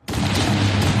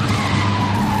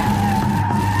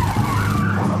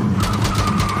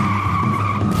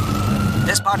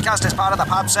podcast is part of the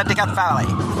Pod Syndicate family.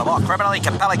 For more criminally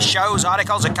compelling shows,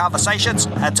 articles, and conversations,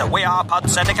 head to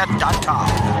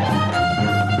wearepodsyndicate.com.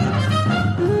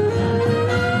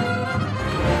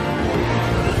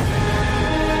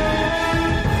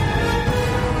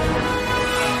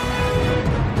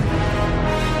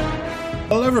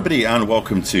 Hello everybody and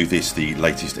welcome to the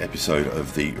latest episode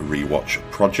of the Rewatch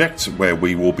Project, where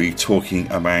we will be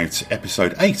talking about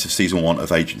episode 8 of season 1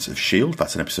 of Agents of S.H.I.E.L.D.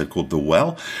 That's an episode called The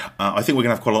Well. I think we're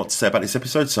going to have quite a lot to say about this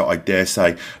episode, so I dare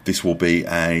say this will be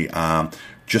a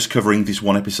just covering this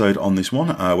one episode on this one.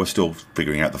 We're still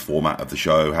figuring out the format of the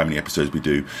show, how many episodes we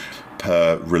do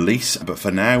per release, but for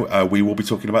now we will be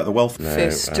talking about The Well.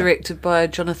 First directed by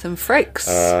Jonathan Frakes.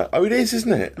 Oh, it is,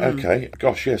 isn't it? Okay.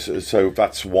 Gosh, yes. So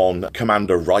that's one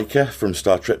Commander Riker from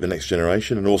Star Trek The Next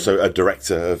Generation, and also a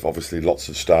director of obviously lots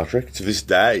of Star Trek to this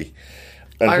day.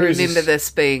 And I remember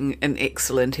this being an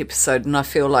excellent episode, and I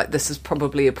feel like this is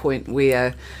probably a point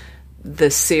where the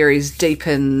series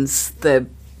deepens,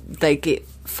 they get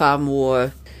far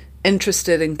more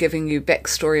interested in giving you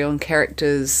backstory on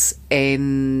characters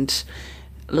and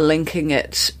linking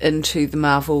it into the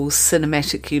Marvel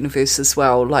Cinematic Universe as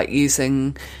well, like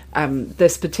using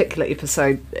this particular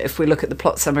episode. If we look at the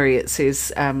plot summary, it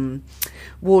says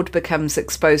Ward becomes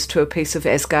exposed to a piece of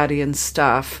Asgardian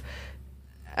staff,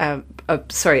 a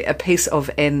piece of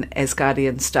an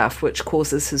Asgardian staff, which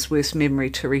causes his worst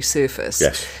memory to resurface.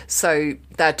 Yes. So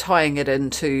they're tying it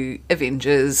into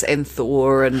Avengers and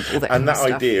Thor and all that kind of stuff. And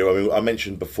that idea, I mean, I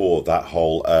mentioned before that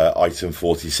whole Item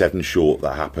 47 short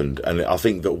that happened, and I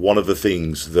think that one of the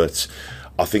things that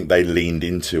I think they leaned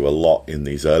into a lot in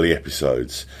these early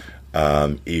episodes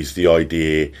is the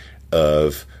idea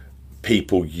of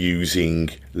people using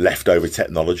leftover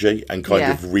technology and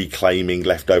kind of reclaiming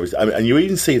leftovers. I mean, and you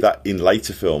even see that in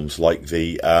later films like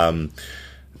the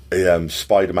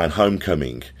Spider-Man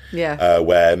Homecoming,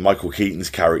 where Michael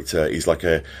Keaton's character is like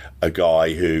a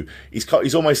guy who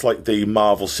he's almost like the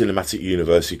Marvel Cinematic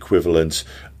Universe equivalent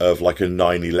of like a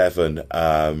 9/11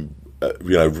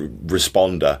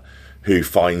 responder who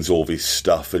finds all this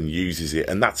stuff and uses it,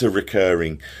 and that's a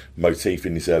recurring motif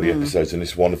in these early episodes, and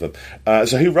it's one of them.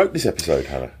 So who wrote this episode,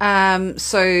 Hannah?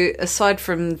 So aside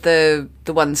from the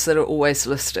ones that are always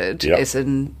listed, as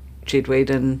in Jed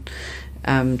Whedon,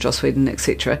 Joss Whedon,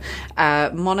 etc.,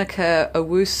 Monica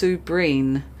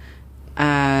Owusu-Breen,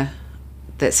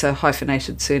 that's a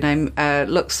hyphenated surname,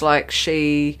 looks like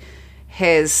she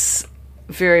has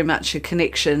very much a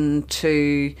connection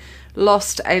to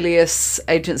Lost, Alias,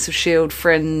 Agents of S.H.I.E.L.D.,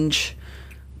 Fringe,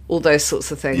 all those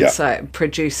sorts of things. Yeah. Like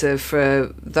producer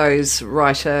for those,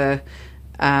 writer,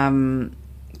 Charmed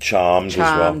as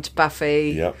well.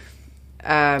 Buffy.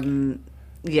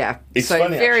 Yeah. It's so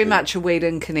funny, very much a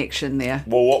Whedon connection there.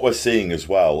 Well, what we're seeing as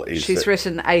well is she's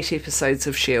written 8 episodes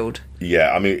of S.H.I.E.L.D.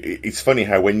 Yeah, I mean, it's funny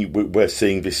how when we're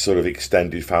seeing this sort of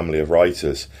extended family of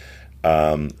writers,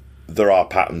 there are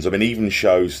patterns. I mean, even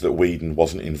shows that Whedon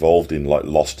wasn't involved in, like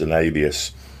Lost and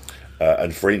Alias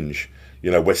and Fringe,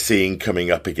 we're seeing coming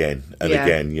up again and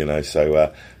again,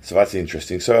 so that's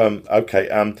interesting. So,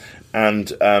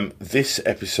 this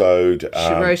episode...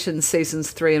 she wrote in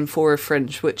seasons 3 and 4 of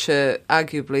Fringe, which are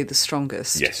arguably the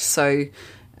strongest. Yes. So,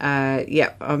 I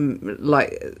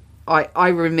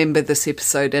remember this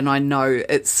episode and I know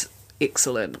it's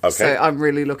excellent. Okay. So I'm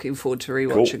really looking forward to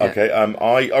rewatching it. Okay,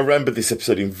 I remember this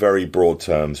episode in very broad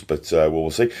terms, but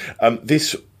we'll see.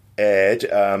 This aired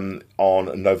on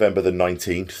November the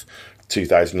 19th,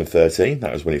 2013.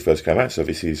 That was when it first came out, so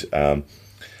this is,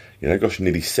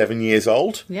 nearly 7 years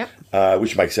old. Yep.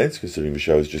 Which makes sense, considering the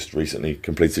show has just recently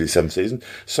completed its 7th season.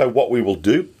 So what we will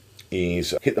do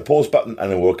is hit the pause button,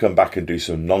 and then we'll come back and do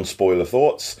some non-spoiler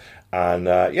thoughts. And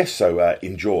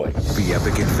enjoy. The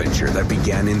epic adventure that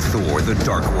began in Thor: The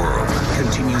Dark World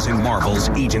continues in Marvel's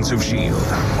Agents of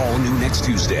S.H.I.E.L.D. All new next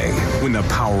Tuesday, when the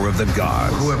power of the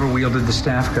gods, whoever wielded the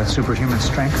staff got superhuman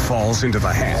strength, falls into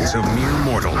the hands of mere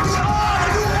mortals.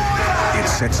 It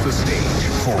sets the stage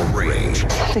for rage.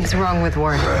 Something's wrong with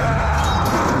Ward.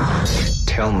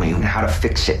 Tell me how to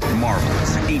fix it.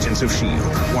 Marvel's Agents of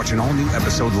S.H.I.E.L.D. Watch an all-new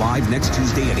episode live next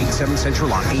Tuesday at 8/7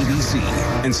 Central on ABC.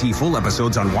 And see full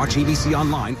episodes on Watch ABC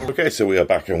Online. Okay, so we are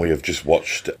back and we have just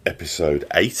watched episode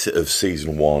 8 of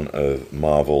season 1 of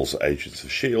Marvel's Agents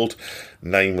of S.H.I.E.L.D.,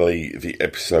 namely the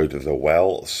episode of The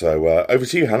Well. So over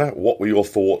to you, Hannah. What were your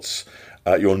thoughts,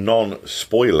 your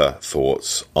non-spoiler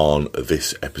thoughts on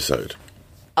this episode?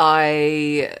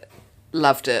 I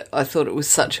loved it. I thought it was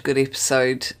such a good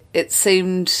episode. It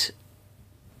seemed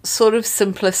sort of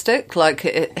simplistic, like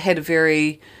it had a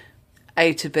very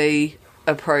A to B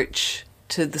approach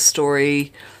to the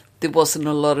story. There wasn't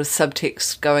a lot of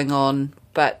subtext going on,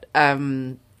 but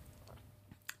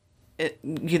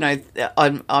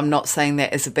I'm not saying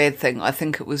that as a bad thing. I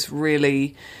think it was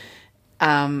really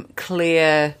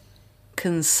clear,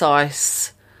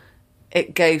 concise.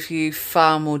 It gave you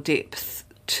far more depth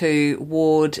to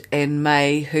Ward and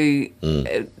May, who,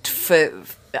 for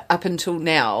up until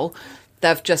now,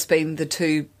 they've just been the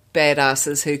two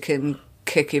badasses who can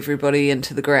kick everybody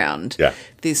into the ground. Yeah.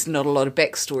 There's not a lot of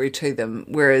backstory to them.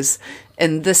 Whereas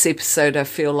in this episode, I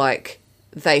feel like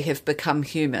they have become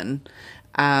human.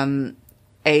 And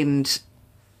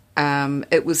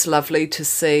it was lovely to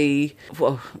see,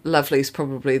 well, lovely is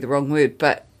probably the wrong word,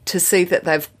 but to see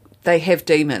that they have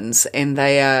demons and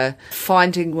they are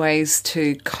finding ways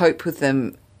to cope with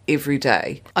them every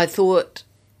day. I thought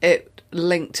it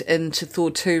linked into Thor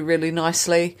 2 really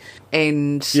nicely.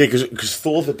 And yeah, because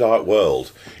Thor the Dark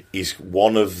World is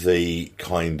one of the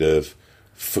kind of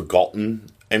forgotten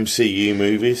MCU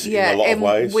movies in a lot of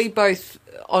ways. We both,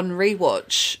 on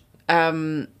rewatch,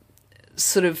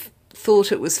 sort of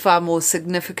thought it was far more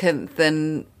significant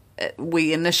than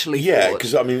we initially thought. Yeah,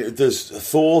 because, I mean, there's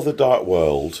Thor the Dark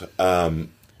World. So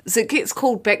it gets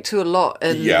called back to a lot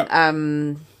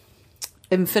in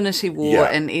Infinity War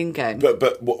and Endgame.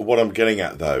 But what I'm getting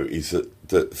at, though, is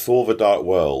that Thor the Dark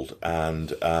World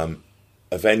and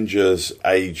Avengers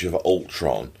Age of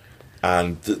Ultron,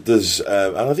 and there's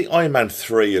and I think Iron Man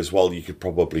 3 as well, you could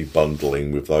probably bundle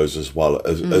in with those as well,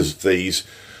 as these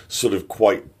sort of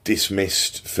quite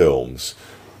dismissed films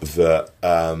that...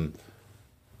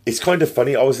 it's kind of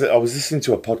funny. I was listening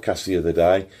to a podcast the other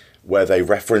day where they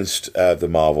referenced the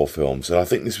Marvel films, and I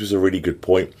think this was a really good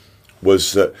point,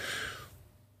 was that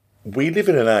we live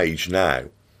in an age now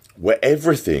where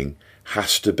everything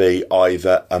has to be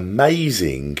either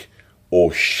amazing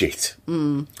or shit.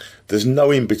 There's no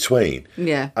in between.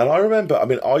 Yeah. And I remember, I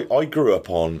mean, I grew up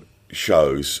on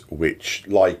shows which,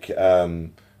 like,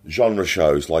 genre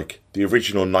shows, like the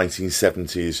original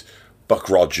 1970s Buck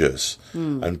Rogers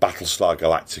and Battlestar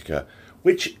Galactica,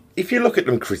 which, if you look at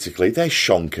them critically, they're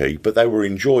shonky, but they were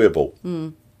enjoyable.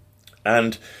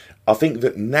 And I think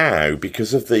that now,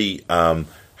 because of the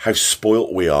how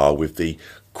spoilt we are with the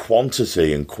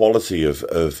quantity and quality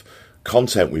of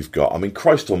content we've got, I mean,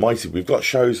 Christ almighty, we've got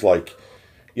shows like,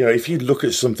 you know, if you look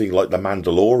at something like The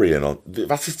Mandalorian,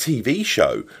 that's a TV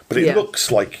show, but it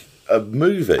looks like a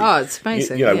movie. Oh, it's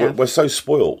amazing. You know, we're so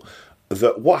spoilt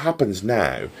that what happens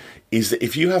now is that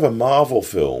if you have a Marvel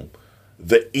film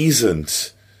that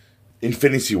isn't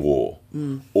Infinity War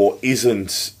or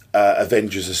isn't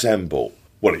Avengers Assemble,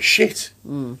 well, it's shit.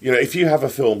 You know, if you have a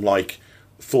film like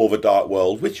Thor the Dark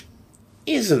World, which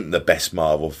isn't the best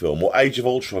Marvel film, or Age of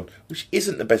Ultron, which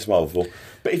isn't the best Marvel film,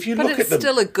 but if you look at them... it's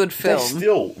still a good film. They're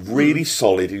still really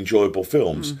solid, enjoyable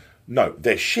films. No,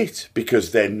 they're shit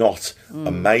because they're not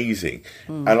amazing.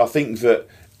 And I think that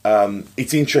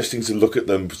it's interesting to look at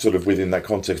them sort of within that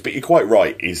context. But you're quite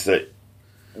right, is that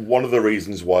one of the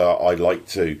reasons why I like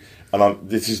to... And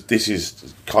this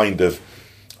is kind of,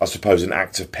 I suppose, an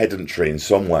act of pedantry in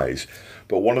some ways.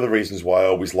 But one of the reasons why I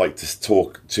always like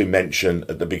to mention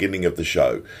at the beginning of the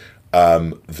show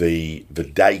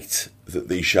the date that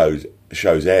these shows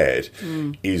aired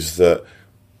is that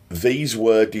these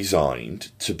were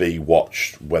designed to be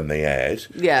watched when they aired,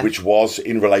 which was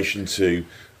in relation to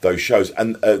those shows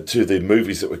and to the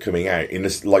movies that were coming out. In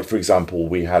this, like, for example,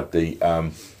 we've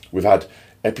had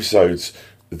episodes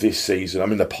this season. I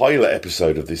mean, the pilot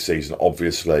episode of this season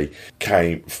obviously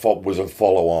was a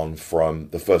follow-on from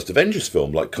the first Avengers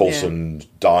film, like Coulson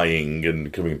dying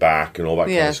and coming back and all that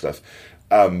kind of stuff.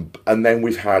 And then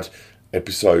we've had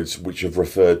episodes which have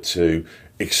referred to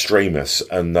Extremis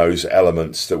and those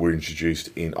elements that were introduced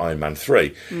in Iron Man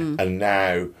 3. And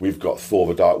now we've got Thor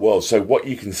the Dark World. So what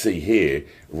you can see here,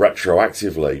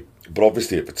 retroactively, but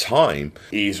obviously at the time,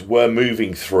 is we're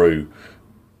moving through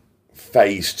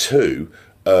phase 2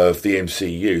 of the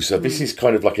MCU. So this is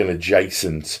kind of like an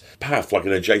adjacent path, like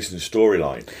an adjacent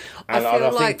storyline. And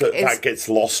I think that gets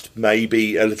lost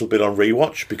maybe a little bit on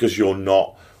rewatch because you're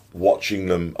not watching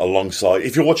them alongside.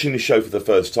 If you're watching the show for the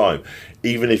first time,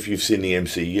 even if you've seen the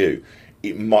MCU,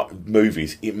 it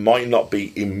might not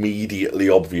be immediately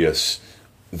obvious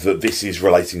that this is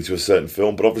relating to a certain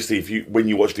film. But obviously, when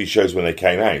you watch these shows when they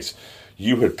came out,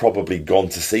 you had probably gone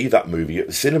to see that movie at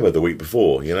the cinema the week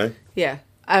before, you know? Yeah.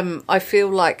 I feel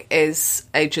like as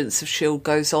Agents of S.H.I.E.L.D.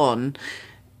 goes on,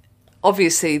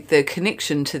 obviously the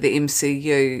connection to the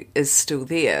MCU is still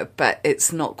there, but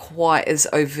it's not quite as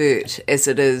overt as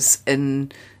it is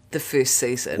in the first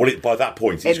season. Well, by that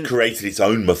point, it's created its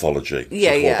own mythology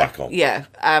to fall back on. Yeah.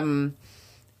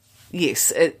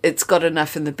 Yes, it's got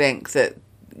enough in the bank that,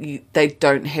 they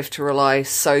don't have to rely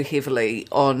so heavily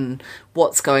on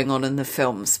what's going on in the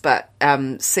films. But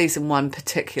season 1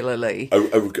 particularly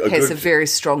has a very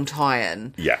strong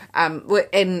tie-in. Yeah.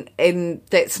 And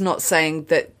that's not saying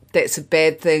that that's a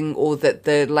bad thing or that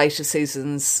the later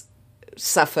seasons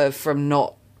suffer from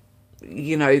not,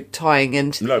 tying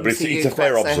into No, but it's a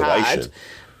fair observation. Hard.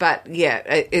 But yeah,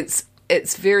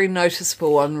 it's very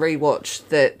noticeable on rewatch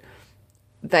that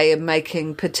they are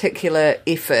making particular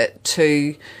effort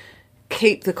to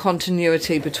keep the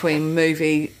continuity between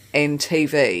movie and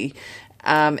TV,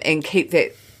 and keep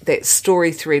that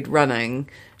story thread running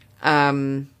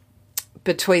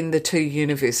between the two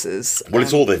universes. Well,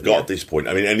 it's all they've got at this point.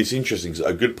 I mean, and it's interesting.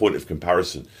 A good point of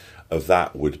comparison of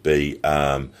that would be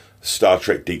Star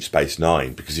Trek Deep Space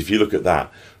Nine, because if you look at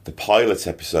that, the pilot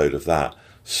episode of that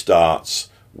starts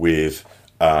with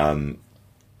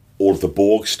all of the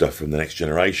Borg stuff from The Next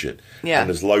Generation. Yeah. And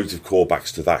there's loads of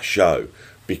callbacks to that show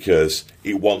because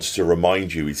it wants to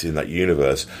remind you it's in that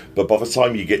universe. But by the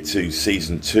time you get to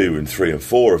season 2 and 3 and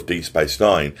 4 of Deep Space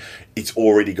Nine, it's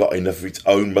already got enough of its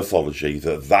own mythology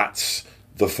that's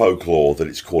the folklore that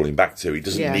it's calling back to. It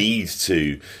doesn't need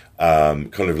to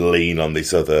kind of lean on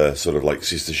this other sort of like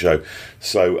sister show.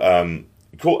 So,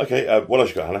 cool. Okay, what else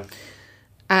you got,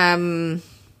 Hannah?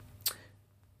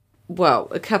 Well,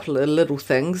 a couple of little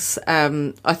things.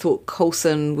 I thought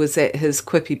Coulson was at his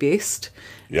quippy best.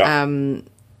 Yeah.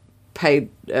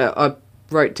 I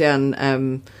wrote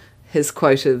down his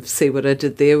quote of "See what I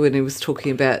did there" when he was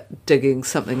talking about digging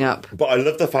something up. But I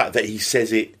love the fact that he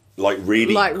says it like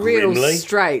really real grimly.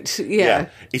 straight. Yeah.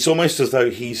 It's almost as though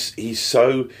his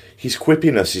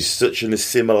quippiness is such an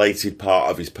assimilated part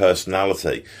of his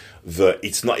personality that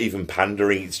it's not even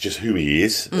pandering, it's just who he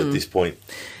is at this point.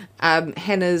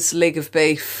 Hannah's leg of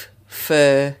beef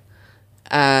for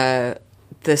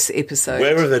this episode.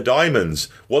 Where are the diamonds?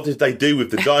 What did they do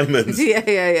with the diamonds?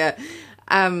 Yeah.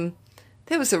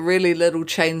 There was a really little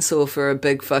chainsaw for a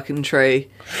big fucking tree.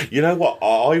 You know what?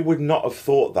 I would not have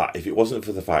thought that if it wasn't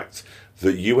for the fact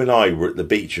that you and I were at the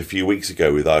beach a few weeks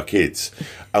ago with our kids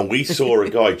and we saw a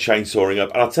guy chainsawing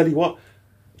up. And I'll tell you what,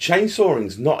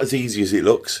 chainsawing's not as easy as it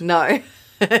looks. No.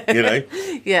 You know?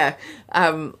 Yeah.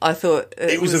 I thought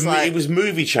it was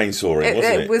movie chainsawing,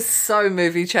 wasn't it? It was so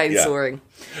movie chainsawing.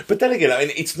 Yeah. But then again, I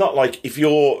mean, it's not like if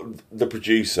you're the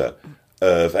producer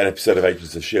of an episode of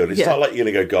Agents of S.H.I.E.L.D., it's not like you're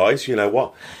going to go, guys, you know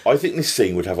what? I think this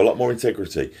scene would have a lot more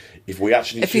integrity if we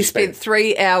actually... If you spent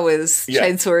 3 hours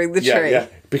chainsawing the tree. Yeah,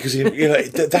 because,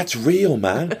 that's real,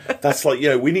 man. That's like,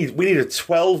 we need a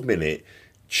 12-minute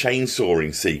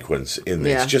chainsawing sequence in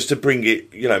this just to bring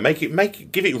it,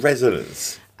 give it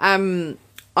resonance.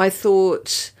 I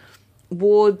thought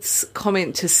Ward's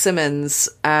comment to Simmons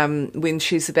when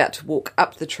she's about to walk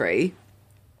up the tree,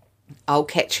 "I'll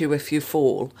catch you if you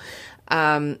fall,"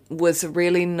 was a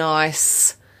really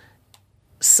nice...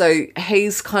 So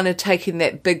he's kind of taking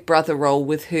that big brother role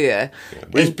with her. Yeah.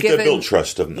 They build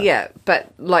trust, haven't they? Yeah,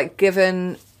 but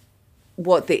given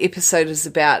what the episode is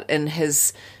about and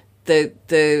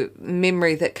the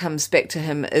memory that comes back to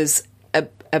him is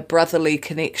a brotherly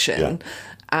connection. Yeah.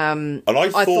 And I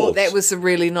thought that was a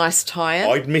really nice tie-in.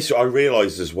 I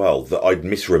realised as well that I'd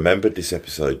misremembered this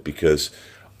episode because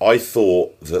I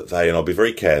thought that they, and I'll be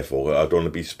very careful, I don't want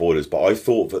to be spoilers, but I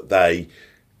thought that they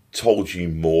told you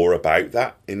more about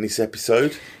that in this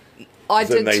episode. I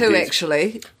did too,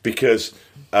 actually. Because,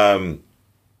 I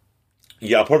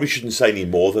probably shouldn't say any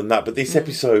more than that, but this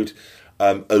episode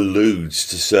alludes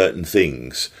to certain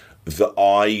things that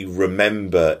I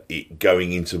remember it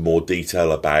going into more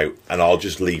detail about, and I'll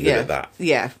just leave it at that.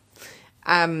 Yeah.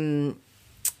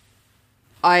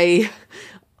 I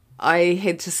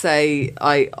had to say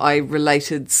I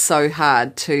related so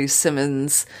hard to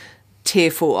Simmons'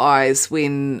 tearful eyes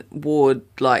when Ward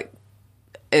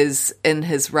is in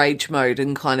his rage mode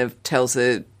and kind of tells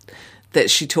her that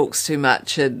she talks too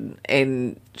much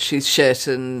and she's shit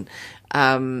and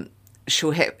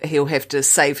he'll have to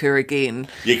save her again.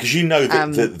 Yeah,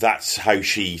 because that's how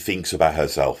she thinks about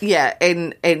herself. Yeah,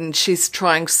 and she's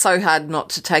trying so hard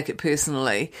not to take it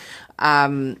personally.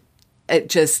 It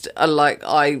just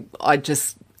I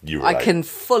can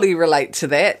fully relate to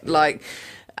that.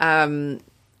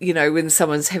 When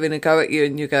someone's having a go at you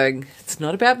and you're going, it's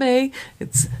not about me.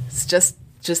 It's just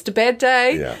a bad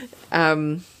day. Yeah.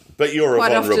 But you're a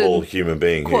vulnerable human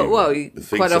being.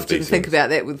 Quite often think about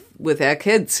that with our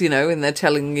kids, and they're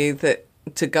telling you that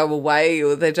to go away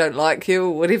or they don't like you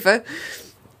or whatever.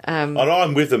 And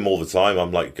I'm with them all the time.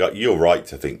 I'm like, you're right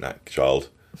to think that, child.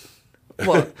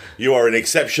 What? You are an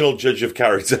exceptional judge of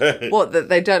character. What, that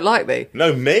they don't like me?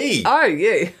 No, me. Oh,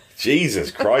 you. Jesus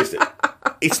Christ.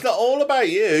 It's not all about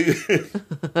you.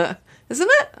 Isn't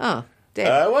it? Oh,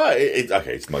 damn. Well,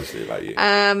 okay, it's mostly about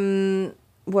you.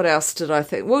 What else did I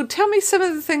think? Well, tell me some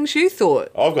of the things you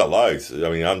thought. I've got loads. I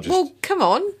mean, Well, come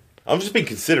on. I'm just being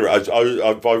considerate.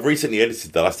 I recently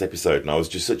edited the last episode, and I was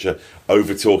just such a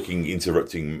over-talking,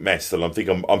 interrupting mess that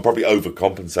I'm probably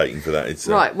overcompensating for that. It's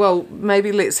Right, well,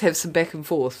 maybe let's have some back and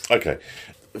forth. Okay.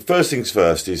 First things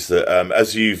first is that,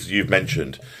 as you've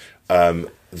mentioned,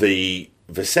 the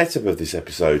setup of this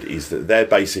episode is that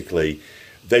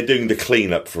they're doing the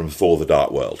cleanup from Thor: The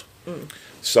Dark World.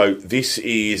 So this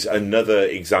is another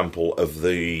example of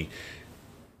the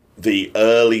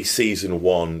early season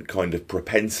 1 kind of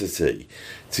propensity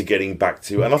to getting back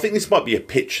to, and I think this might be a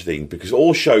pitch thing because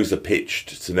all shows are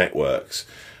pitched to networks,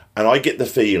 and I get the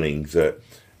feeling that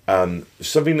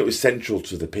something that was central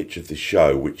to the pitch of this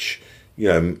show, which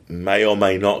may or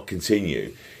may not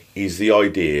continue, is the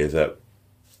idea that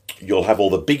you'll have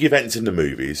all the big events in the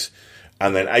movies,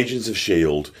 and then Agents of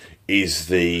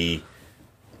S.H.I.E.L.D.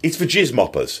 It's for jizz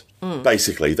moppers.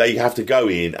 Basically, they have to go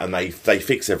in and they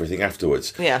fix everything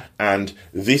afterwards. Yeah. And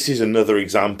this is another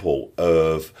example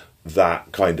of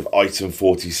that kind of item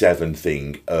 47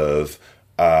 thing of,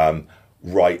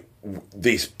 right,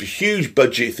 this huge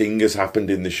budget thing has happened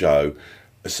in the show,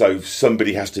 so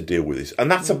somebody has to deal with this.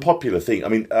 And that's a popular thing. I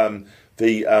mean,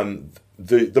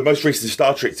 the most recent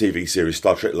Star Trek TV series,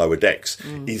 Star Trek Lower Decks,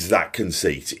 is that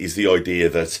conceit, is the idea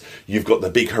that you've got the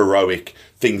big heroic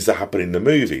things that happen in the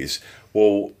movies.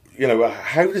 Well,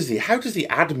 how does the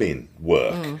admin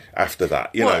work after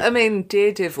that? I mean,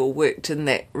 Daredevil worked in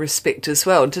that respect as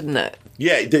well, didn't it?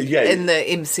 Yeah. In the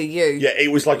MCU. Yeah,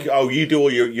 it was like, oh, you do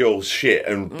all your shit,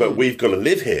 but we've got to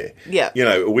live here. Yeah.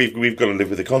 We've got to live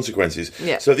with the consequences.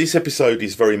 Yeah. So this episode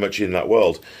is very much in that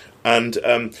world. And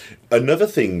another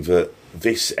thing that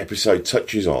this episode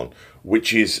touches on,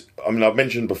 which is, I mean, I've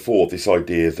mentioned before this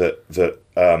idea that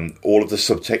all of the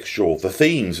subtextual, the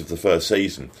themes of the first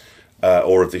season,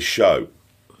 or of this show,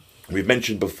 we've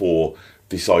mentioned before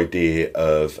this idea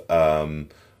of,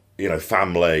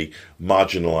 family,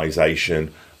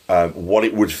 marginalisation, what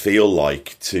it would feel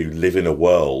like to live in a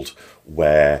world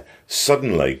where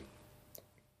suddenly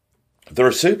there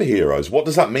are superheroes. What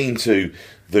does that mean to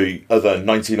the other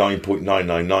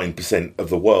 99.999% of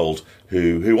the world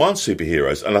who aren't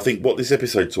superheroes? And I think what this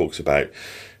episode talks about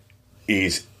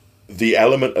is the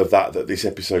element of that this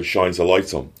episode shines a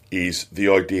light on is the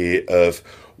idea of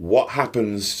what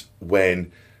happens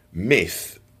when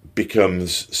myth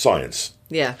becomes science.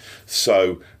 Yeah.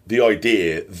 So the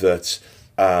idea that,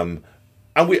 and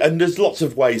there's lots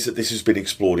of ways that this has been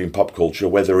explored in pop culture,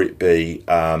 whether it be,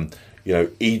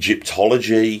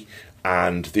 Egyptology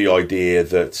and the idea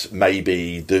that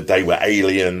maybe that they were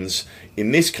aliens.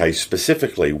 In this case,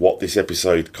 specifically, what this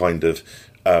episode kind of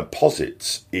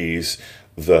posits is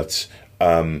that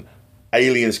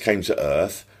aliens came to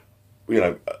Earth,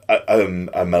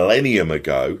 a millennium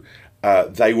ago.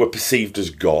 They were perceived as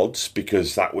gods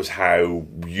because that was how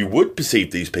you would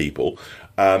perceive these people.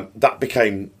 That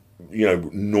became,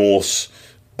 Norse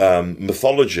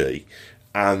mythology,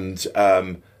 and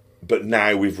but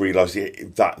now we've realised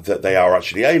that they are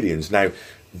actually aliens. Now,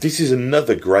 this is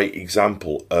another great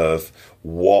example of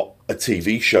what a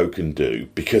TV show can do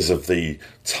because of the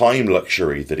time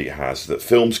luxury that it has that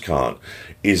films can't,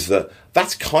 is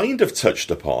that's kind of touched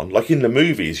upon. Like in the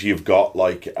movies, you've got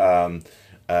like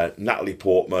Natalie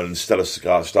Portman, Stella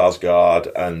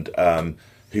Skarsgård, and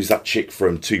who's that chick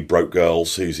from Two Broke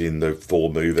Girls who's in the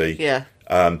Thor movie? Yeah.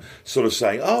 Sort of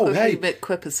saying, oh, hey... Mick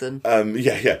Quipperson.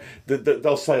 Yeah.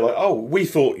 They'll say, like, oh, we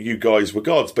thought you guys were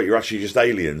gods, but you're actually just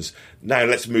aliens. Now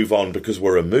let's move on because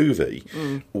we're a movie.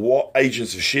 What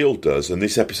Agents of S.H.I.E.L.D. does, and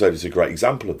this episode is a great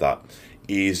example of that,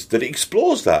 is that it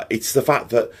explores that. It's the fact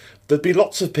that there'd be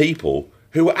lots of people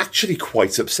who are actually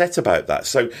quite upset about that.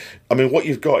 So, I mean, what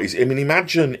you've got is, I mean,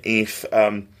 imagine if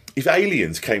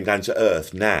aliens came down to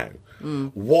Earth now,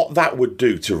 what that would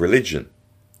do to religion.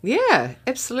 Yeah,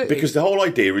 absolutely. Because the whole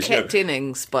idea is... Kat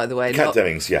Dennings, by the way. Kat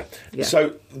Dennings, yeah.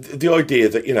 So the idea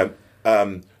that,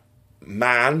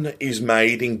 man is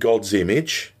made in God's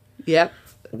image. Yeah.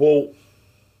 Well,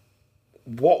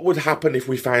 what would happen if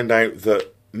we found out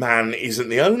that man isn't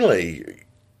the only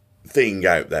thing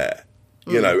out there?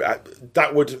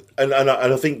 That would... And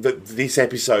I think that this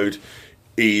episode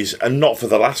is, and not for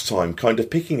the last time, kind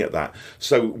of picking at that.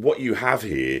 So what you have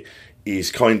here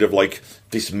is kind of like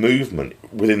this movement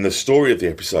within the story of the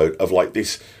episode of like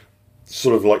this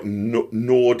sort of like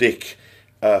Nordic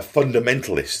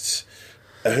fundamentalists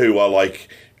who are like,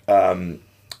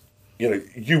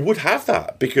 you would have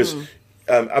that because,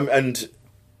 and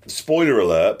spoiler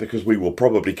alert, because we will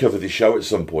probably cover this show at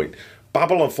some point,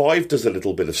 Babylon 5 does a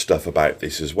little bit of stuff about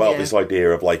this as well. Yeah. This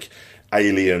idea of like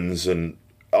aliens and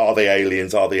are they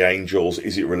aliens? Are they angels?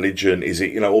 Is it religion? Is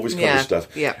it, all this kind of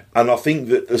stuff? Yeah. And I think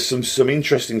that there's some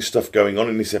interesting stuff going on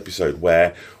in this episode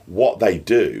where what they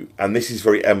do, and this is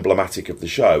very emblematic of the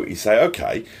show, is say,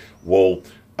 okay, well,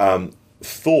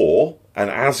 Thor and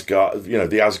Asgard,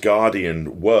 the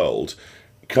Asgardian world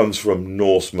comes from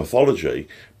Norse mythology,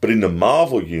 but in the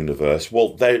Marvel universe,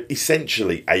 well, they're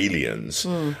essentially aliens.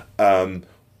 But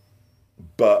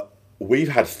we've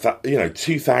had,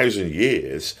 2,000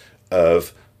 years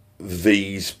of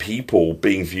these people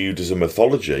being viewed as a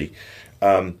mythology.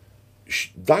 That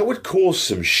would cause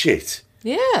some shit.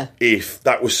 Yeah. If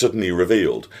that was suddenly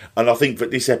revealed. And I think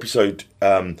that this episode,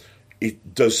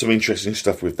 it does some interesting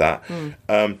stuff with that.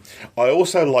 I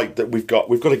also like that we've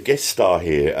got a guest star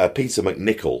here, Peter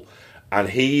McNichol, and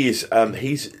he's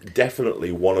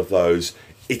definitely one of those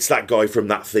it's that guy from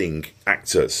That Thing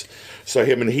actors. So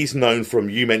he's known from,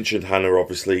 you mentioned Hannah,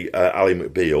 obviously, Ally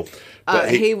McBeal. But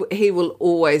he will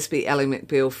always be Ally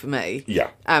McBeal for me.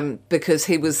 Yeah. Because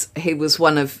he was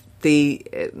one of the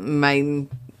main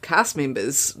cast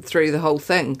members through the whole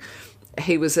thing.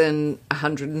 He was in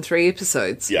 103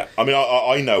 episodes. Yeah, I mean,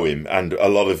 I know him, and a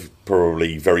lot of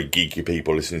probably very geeky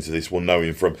people listening to this will know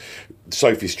him from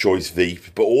Sophie's Choice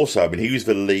Veep, but also, I mean, he was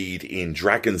the lead in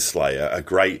Dragon Slayer, a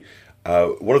great,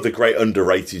 one of the great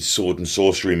underrated sword and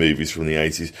sorcery movies from the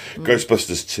 80s,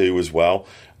 Ghostbusters 2 as well.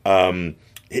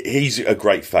 He's a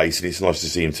great face, and it's nice to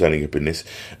see him turning up in this.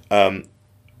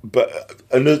 But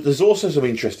there's also some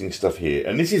interesting stuff here,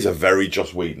 and this is a very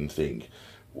Joss Whedon thing.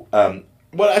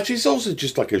 Well, actually, it's also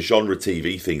just like a genre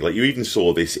TV thing. Like, you even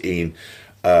saw this in,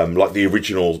 like, the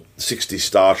original 60s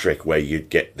Star Trek, where you'd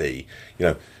get the,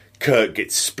 Kirk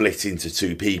gets split into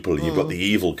two people, and you've got the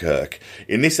evil Kirk.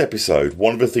 In this episode,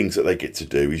 one of the things that they get to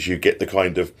do is you get the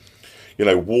kind of,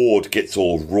 Ward gets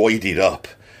all roided up,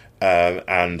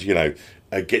 and,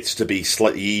 gets to be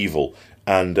slightly evil.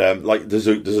 And, there's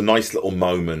a nice little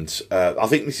moment. I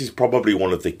think this is probably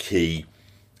one of the key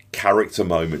character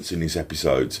moments in this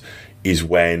episode, is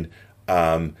when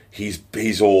he's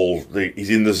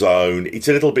in the zone. It's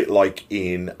a little bit like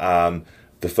in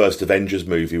the first Avengers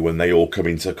movie when they all come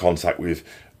into contact with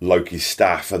Loki's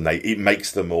staff, and it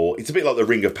makes them all. It's a bit like the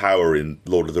Ring of Power in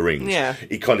Lord of the Rings. Yeah,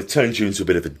 it kind of turns you into a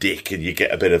bit of a dick, and you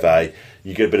get a bit of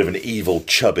an evil,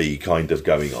 chubby kind of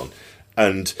going on.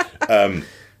 And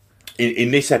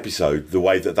in this episode, the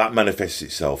way that manifests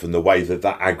itself, and the way that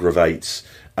aggravates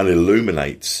and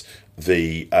illuminates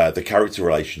the character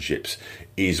relationships,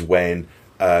 is when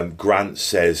Grant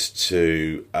says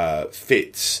to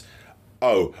Fitz,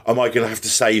 "Oh, am I going to have to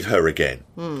save her again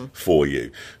for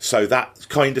you?" So that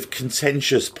kind of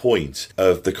contentious point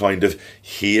of the kind of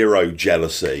hero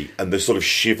jealousy and the sort of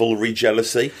chivalry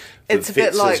jealousy that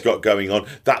Fitz has got going on,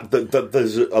 that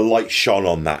there's a light shone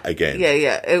on that again.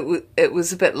 Yeah. It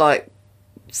was a bit like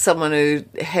someone who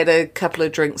had a couple of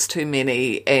drinks too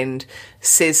many and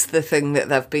says the thing that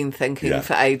they've been thinking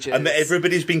for ages. And that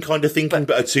everybody's been kind of thinking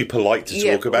but are too polite to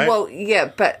talk about. Well, yeah,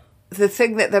 but the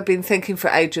thing that they've been thinking for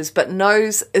ages but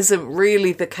knows isn't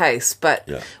really the case, but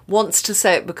wants to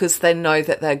say it because they know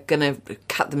that they're going to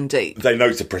cut them deep. They know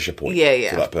it's a pressure point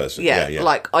for that person. Yeah.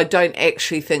 Like, I don't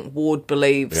actually think Ward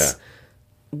believes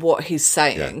what he's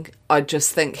saying. I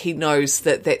just think he knows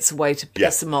that that's a way to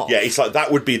piss him off. Yeah, it's like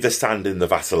that would be the stand in the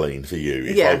Vaseline for you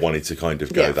if I wanted to kind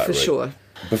of go that route. Yeah, for sure.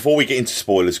 Before we get into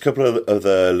spoilers, a couple of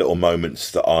other little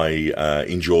moments that I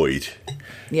enjoyed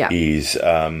is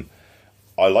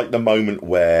I like the moment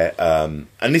where, and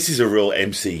this is a real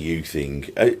MCU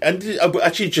thing, and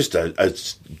actually just a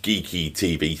geeky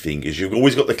TV thing, is you've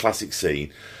always got the classic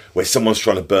scene where someone's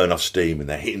trying to burn off steam and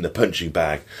they're hitting the punching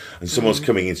bag, and someone's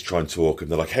coming in to try and talk, and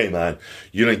they're like, "Hey man,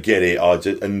 you don't get it."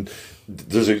 And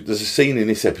there's a scene in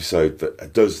this episode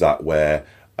that does that, where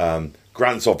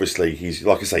Grant's obviously, he's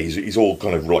like I say, he's all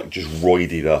kind of like just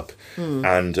roided up,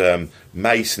 and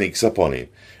May sneaks up on him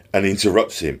and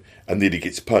interrupts him, and nearly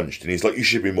gets punched, and he's like, "You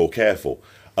should be more careful."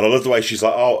 And I love the way she's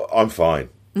like, "Oh, I'm fine."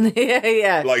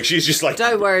 Yeah. Like, she's just like,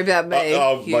 "Don't worry about me."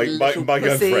 My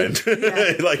girlfriend.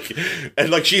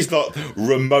 like she's not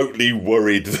remotely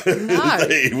worried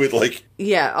with like.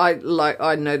 Yeah,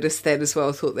 I noticed that as well.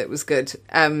 I thought that was good.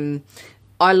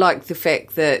 I like the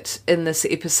fact that in this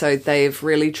episode they have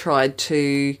really tried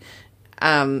to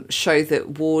show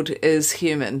that Ward is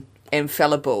human and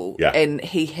fallible, and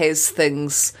he has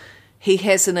things. He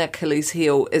has an Achilles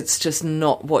heel. It's just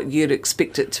not what you'd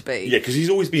expect it to be. Yeah, because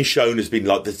he's always been shown as being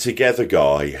like the together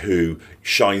guy who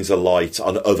shines a light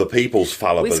on other people's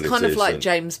fallibilities. He's kind of like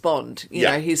James Bond. You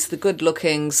know, he's the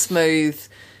good-looking, smooth,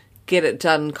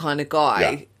 get-it-done kind of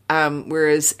guy.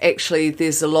 whereas actually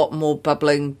there's a lot more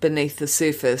bubbling beneath the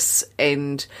surface,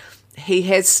 and he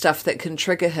has stuff that can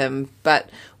trigger him, but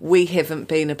we haven't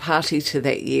been a party to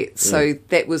that yet. So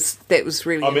that was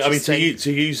really interesting.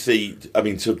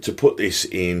 To put this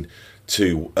in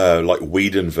to like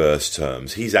Whedonverse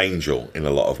terms, he's Angel in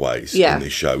a lot of ways in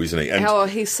this show, isn't he? And how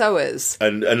he so is.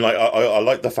 And like I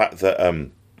like the fact that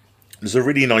there's a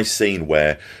really nice scene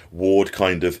where Ward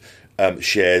kind of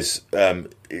shares in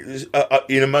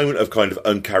a moment of kind of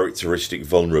uncharacteristic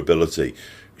vulnerability,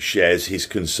 shares his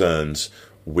concerns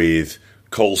with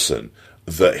Coulson,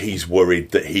 that he's worried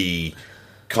that he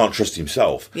can't trust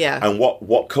himself. Yeah. And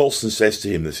what Coulson says to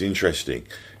him that's interesting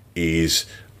is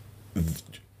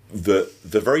the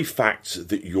very fact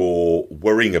that you're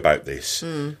worrying about this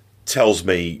tells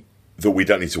me that we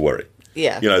don't need to worry.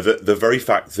 Yeah. You know, the very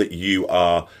fact that you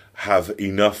have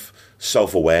enough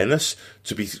self-awareness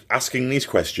to be asking these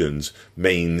questions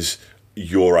means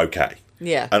you're okay.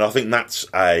 Yeah. And I think that's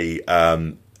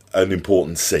an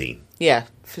important scene. Yeah,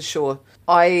 for sure.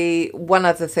 One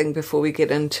other thing before we get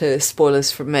into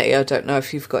spoilers from me, I don't know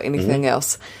if you've got anything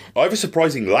else. I have a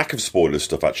surprising lack of spoiler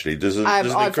stuff, actually. There's an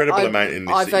incredible amount in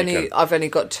this. I've only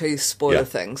got 2 spoiler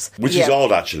things. Which is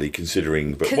odd, actually,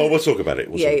 considering... But we'll talk about it.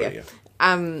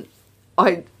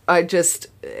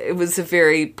 It was a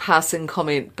very passing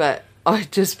comment, but I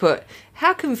just put,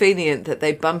 how convenient that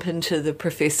they bump into the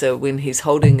professor when he's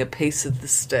holding a piece of the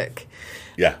stick.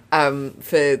 Yeah.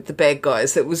 For the bad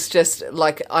guys. It was just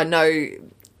like, I know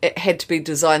it had to be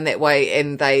designed that way,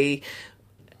 and they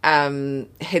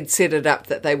had set it up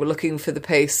that they were looking for the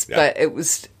piece, but it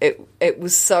was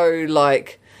so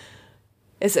like,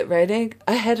 is it raining?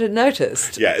 I hadn't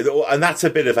noticed. Yeah, and that's a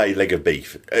bit of a leg of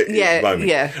beef at the moment.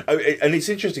 Yeah. And it's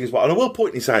interesting as well, and I will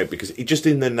point this out because it just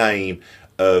in the name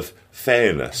of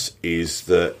fairness is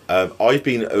that I've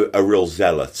been a real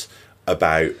zealot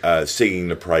about singing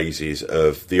the praises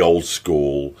of the old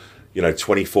school,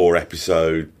 24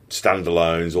 episode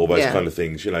standalones, all those kind of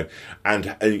things,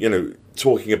 and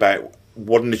talking about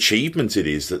what an achievement it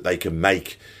is that they can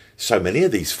make so many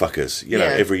of these fuckers,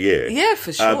 every year. Yeah,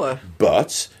 for sure.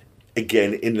 But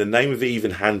again, in the name of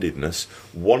even-handedness,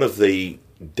 one of the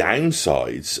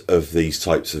downsides of these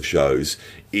types of shows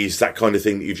is that kind of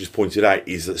thing that you just pointed out,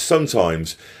 is that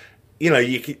sometimes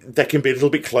they can be a little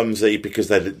bit clumsy because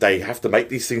they have to make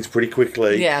these things pretty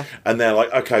quickly. Yeah. And they're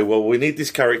like, okay, well, we need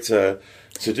this character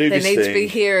to do this thing. They need to be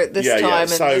here at this time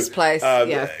in this place.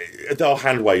 They'll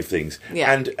hand wave things.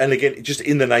 Yeah. And again, just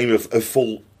in the name of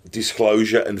full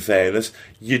disclosure and fairness,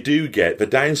 you do get, the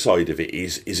downside of it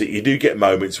is that you do get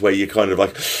moments where you're kind of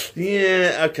like,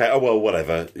 yeah, okay, oh well,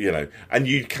 whatever, and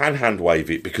you can hand wave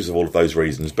it because of all of those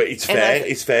reasons, but it's fair.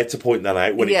 It's fair to point that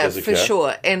out when it does occur. Yeah, for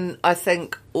sure. And I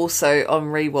think also on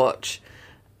rewatch,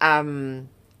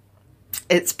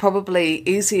 it's probably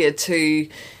easier to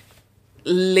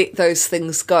let those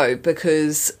things go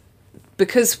because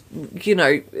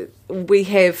we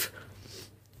have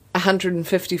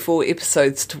 154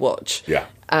 episodes to watch. Yeah.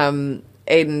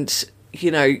 And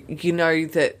you know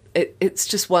that it's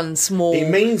just one small it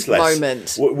means less.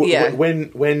 Moment.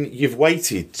 When you've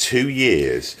waited 2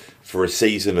 years for a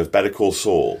season of Better Call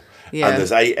Saul, and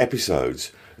there's 8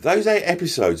 episodes, those 8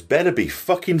 episodes better be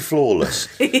fucking flawless.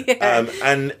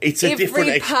 And it's a different...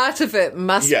 Every part of it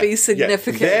must be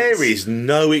significant. There is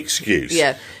no excuse.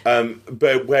 Yeah.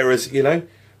 But whereas,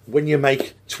 when you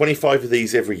make 25 of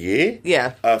these every year,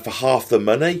 for half the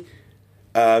money,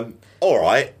 all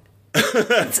right.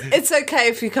 it's okay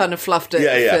if you kind of fluffed it.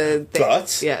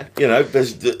 There's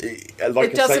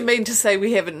it doesn't mean to say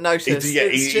we haven't noticed.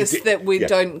 It's just that we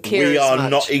don't care. We are as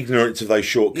much. not ignorant of those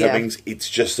shortcomings. It's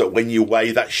just that when you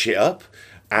weigh that shit up,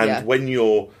 and when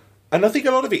you're, and I think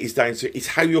a lot of it is down to it's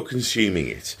how you're consuming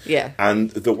it. Yeah, and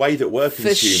the way that we're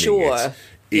consuming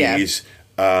it is.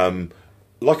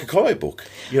 Like a comic book,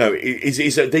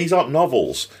 these aren't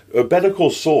novels. Better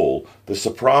Call Saul, The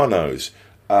Sopranos,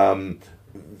 The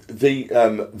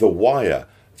Wire,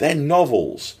 they're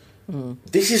novels.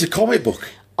 This is a comic book.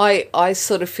 I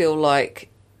sort of feel like,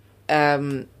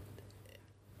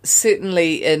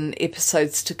 certainly in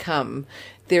episodes to come,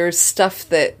 there is stuff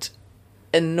that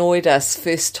annoyed us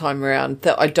first time around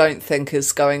that I don't think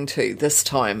is going to this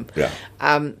time. Yeah.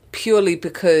 Purely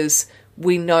because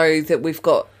we know that we've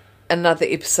got another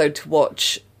episode to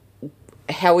watch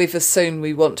however soon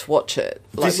we want to watch it.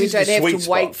 Like, we don't have to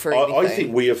wait for anything. I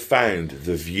think we have found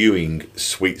the viewing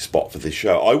sweet spot for this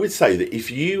show. I would say that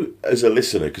if you, as a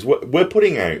listener, because we're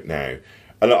putting out now,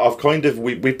 and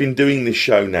we've been doing this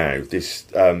show now, this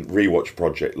rewatch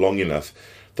project, long enough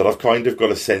that I've kind of got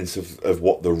a sense of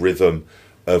what the rhythm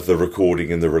of the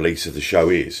recording and the release of the show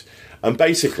is. And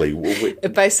basically,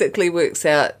 It basically works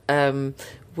out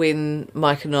when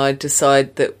Mike and I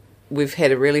decide that we've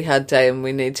had a really hard day and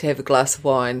we need to have a glass of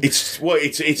wine. We'll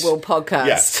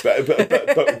podcast. Yeah,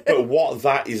 but what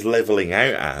that is levelling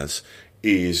out as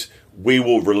is we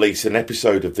will release an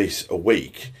episode of this a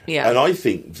week. Yeah. And I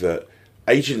think that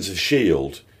Agents of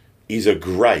S.H.I.E.L.D. is a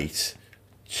great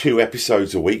 2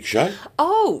 episodes a week show.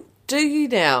 Oh, do you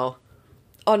now?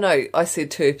 Oh, no, I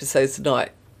said 2 episodes a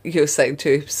night. You're saying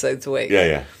 2 episodes a week.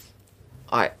 Yeah.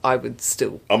 I would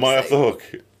still... Am I off the hook?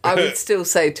 I would still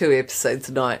say 2 episodes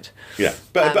a night. Yeah,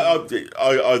 but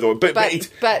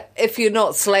if you're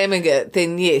not slamming it,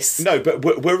 then yes. No, but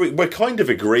we're kind of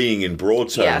agreeing in broad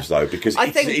terms though, because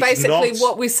I think basically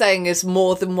what we're saying is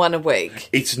more than 1 a week.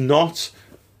 It's not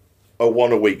a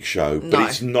 1 a week show, but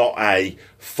it's not a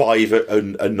 5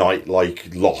 a night like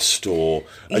Lost or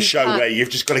a show where you've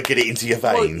just got to get it into your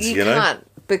veins. You can't,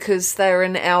 because they're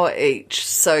an hour each,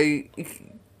 so.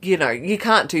 You know, you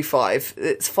can't do 5.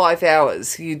 It's 5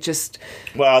 hours. You just...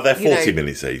 Well, they're 40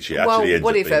 minutes each. Well,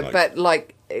 whatever. But,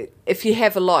 like, if you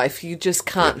have a life, you just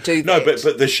can't do that. No,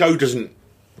 but the show doesn't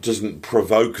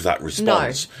provoke that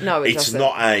response. No, it doesn't. It's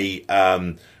not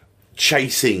a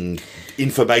chasing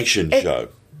information show.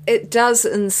 It does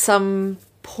in some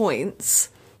points,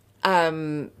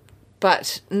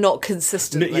 but not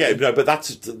consistently. Yeah, no, but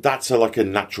that's like a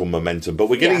natural momentum. But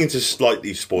we're getting into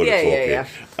slightly spoiler talk here.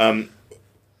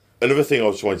 Another thing I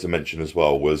was trying to mention as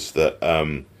well was that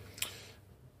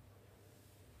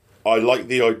I like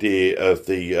the idea of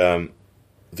the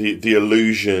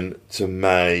allusion to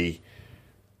May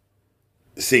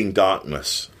seeing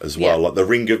darkness as well, like the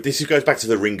ring of. This goes back to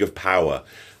the ring of power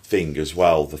thing as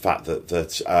well. The fact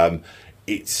that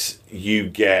it's you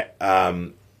get.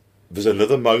 There's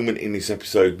another moment in this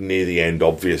episode near the end,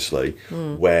 obviously,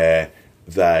 where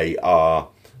they are.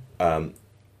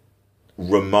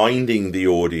 Reminding the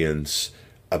audience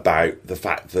about the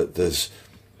fact that there's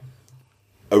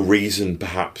a reason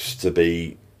perhaps to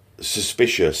be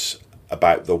suspicious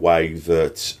about the way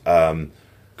that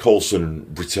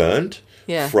Coulson returned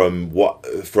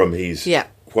from his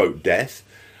quote death,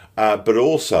 but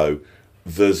also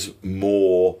there's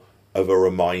more of a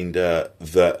reminder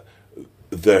that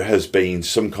there has been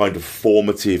some kind of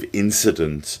formative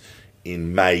incident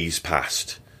in May's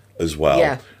past as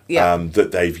well.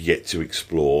 That they've yet to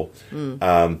explore.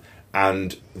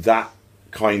 And that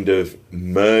kind of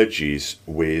merges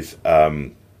with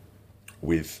and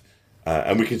we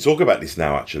can talk about this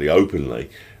now actually openly,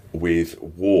 with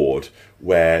Ward,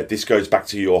 where this goes back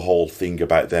to your whole thing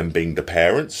about them being the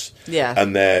parents.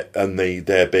 And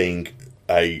there being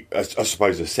I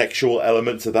suppose a sexual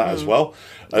element to that as well.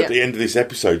 At the end of this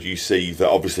episode, you see that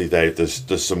obviously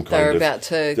there's some kind They're about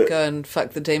to go and fuck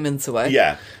the demons away.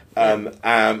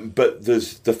 But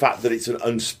there's the fact that it's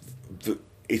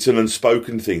an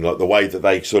unspoken thing, like the way that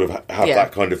they sort of have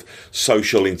that kind of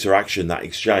social interaction, that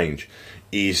exchange,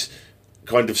 is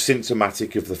kind of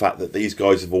symptomatic of the fact that these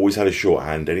guys have always had a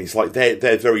shorthand, and it's like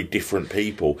they're very different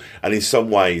people, and in some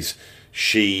ways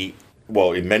in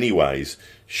many ways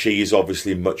she is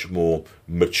obviously much more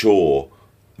mature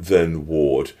than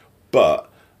Ward, but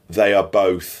they are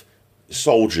both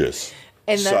soldiers.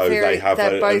 And so they have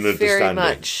they're both an very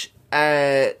much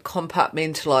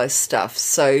compartmentalised stuff.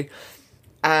 So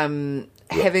having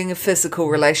a physical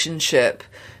relationship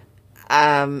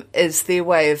is their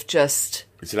way of just...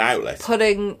 It's an outlet.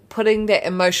 Putting that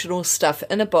emotional stuff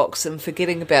in a box and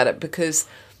forgetting about it, because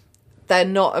they're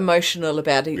not emotional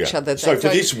about each other. So for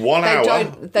this 1 hour...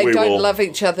 They don't love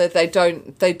each other. They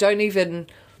don't even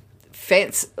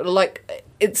fancy... Like...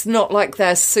 It's not like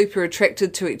they're super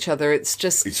attracted to each other. It's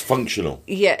just... It's functional.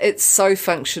 Yeah, it's so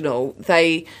functional.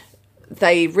 They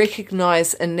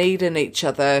recognise a need in each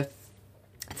other.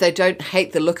 They don't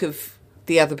hate the look of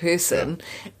the other person.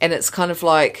 And it's kind of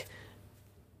like,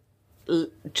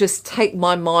 just take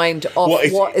my mind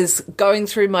off what is going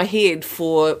through my head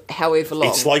for however long.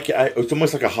 It's like it's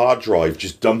almost like a hard drive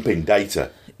just dumping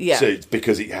data.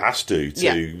 Because it has to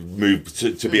move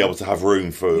to be able to have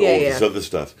room for all this other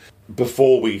stuff.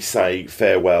 Before we say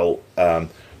farewell,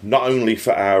 not only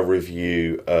for our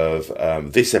review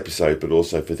of this episode, but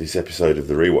also for this episode of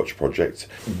the Rewatch Project,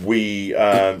 we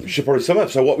should probably sum up.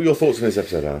 So what were your thoughts on this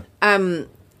episode, Anna?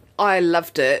 I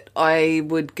loved it. I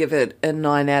would give it a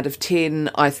 9 out of 10.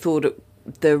 I thought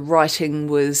the writing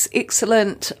was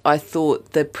excellent. I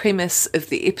thought the premise of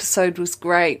the episode was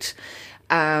great.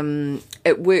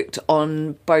 It worked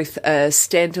on both a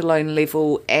standalone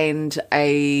level and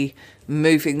a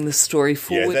moving the story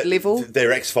forward level.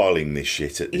 They're X-filing this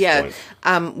shit at this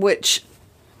point. Which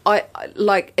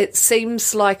like, it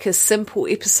seems like a simple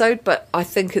episode, but I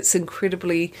think it's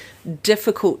incredibly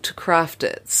difficult to craft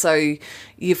it. So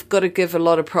you've got to give a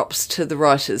lot of props to the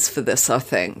writers for this, I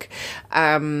think.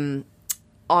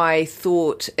 I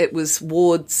thought it was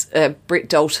Brett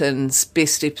Dalton's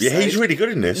best episode. Yeah, he's really good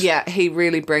in this. Yeah, he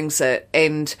really brings it.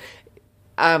 And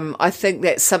I think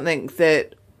that's something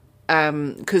that,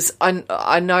 because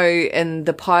I know in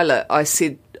the pilot I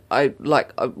said,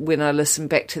 when I listened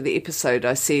back to the episode,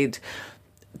 I said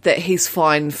that he's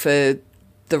fine for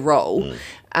the role.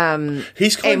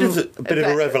 He's kind of a bit of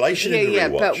a revelation in the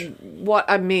rewatch. But what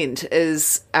I meant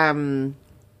is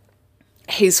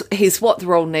he's what the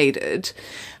role needed,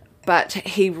 but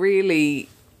he really,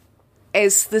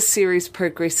 as the series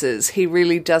progresses, he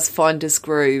really does find his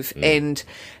groove, and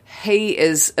he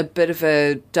is a bit of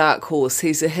a dark horse.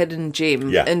 He's a hidden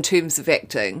gem in terms of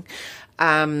acting.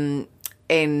 And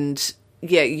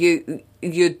yeah,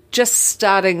 you're just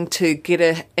starting to get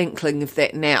an inkling of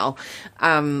that now,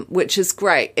 which is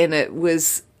great. And it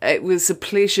was a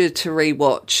pleasure to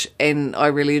rewatch, and I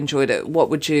really enjoyed it. What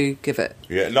would you give it?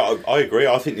 Yeah, no, I agree.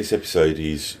 I think this episode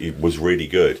was really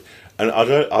good, and I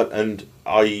don't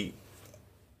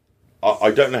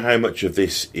know how much of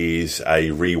this is a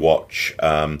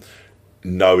rewatch,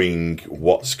 knowing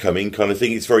what's coming kind of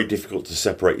thing. It's very difficult to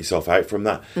separate yourself out from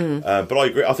that. But I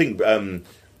agree. I think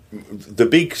the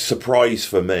big surprise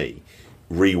for me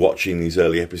rewatching these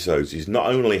early episodes is not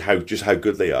only how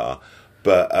good they are,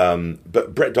 but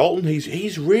Brett Dalton,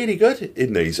 he's really good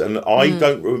in these. And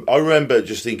I remember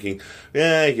just thinking,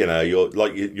 yeah, you're the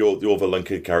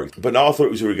lunkhead character. But no, I thought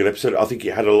it was a really good episode. I think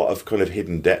it had a lot of kind of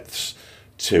hidden depths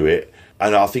to it,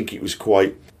 and I think it was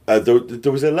quite.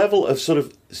 There was a level of sort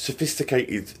of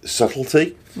sophisticated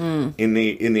subtlety in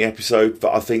the episode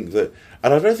that I think that,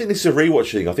 and I don't think this is a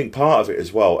rewatch thing. I think part of it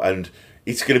as well, and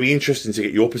it's going to be interesting to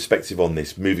get your perspective on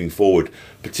this moving forward,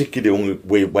 particularly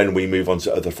when we move on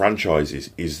to other franchises.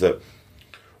 Is that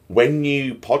when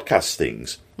you podcast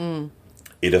things,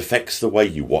 it affects the way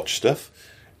you watch stuff.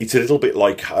 It's a little bit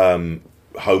like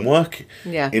homework,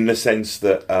 in the sense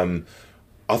that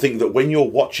I think that when you're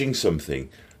watching something,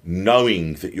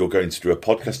 knowing that you're going to do a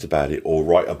podcast about it, or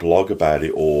write a blog about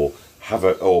it, or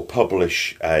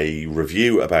publish a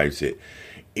review about it,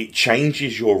 it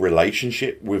changes your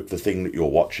relationship with the thing that you're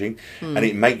watching, and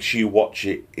it makes you watch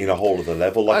it in a whole other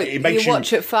level. Like it makes you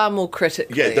watch it far more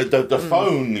critically. Yeah, the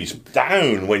phone is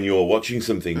down when you're watching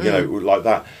something, like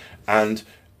that, and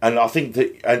I think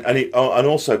that, and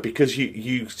also because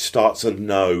you start to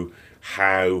know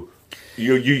how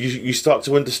you start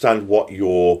to understand what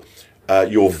your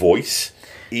voice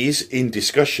is in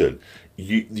discussion.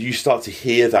 You start to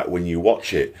hear that when you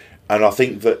watch it, and I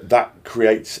think that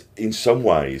creates, in some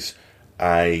ways,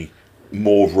 a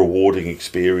more rewarding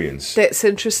experience. That's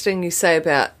interesting you say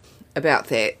about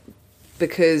that,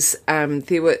 because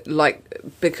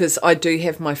because I do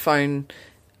have my phone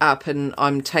up and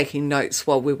I'm taking notes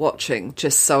while we're watching,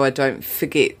 just so I don't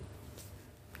forget,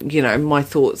 my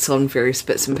thoughts on various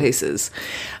bits and pieces.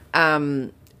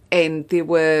 And there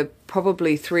were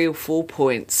probably 3 or 4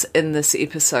 points in this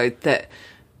episode that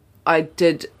I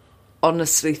did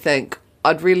honestly think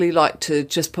I'd really like to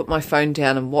just put my phone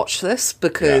down and watch this,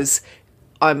 because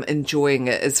I'm enjoying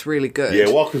it. It's really good. Yeah,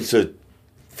 welcome to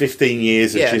 15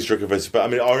 years of Chiswick of us. But I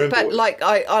mean, I remember.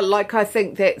 But I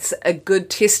think that's a good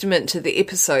testament to the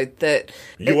episode, that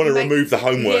you want to remove the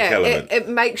homework element. It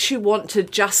makes you want to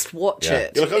just watch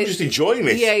it. You're like, I'm just enjoying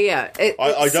this. Yeah.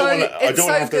 I don't want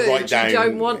to have to write down. You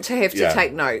don't want to have to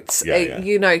take notes. Yeah.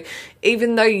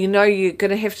 Even though you're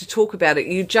going to have to talk about it,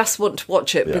 you just want to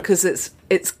watch it because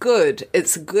it's good.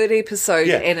 It's a good episode,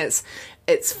 and it's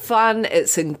fun.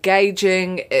 It's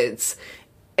engaging. It's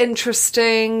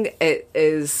interesting. It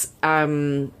is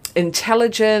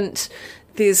intelligent.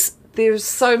 There's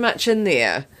so much in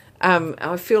there.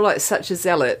 I feel like such a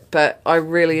zealot, but I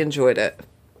really enjoyed it.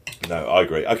 No, I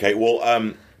agree. Okay,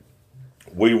 well,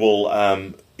 we will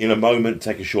in a moment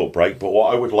take a short break, but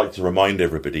what I would like to remind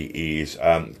everybody is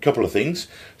a couple of things.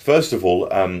 First of all,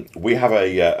 we have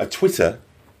a Twitter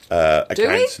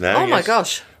account now. Oh my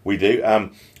gosh, we do.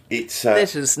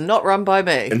 That is not run by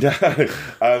me.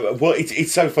 Well,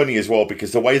 it's so funny as well,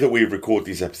 because the way that we record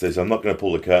these episodes, I'm not going to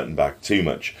pull the curtain back too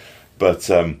much, but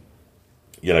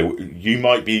you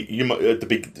might at the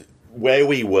big where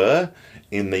we were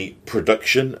in the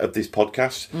production of this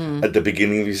podcast at the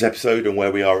beginning of this episode and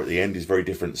where we are at the end is very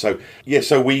different. So, yeah,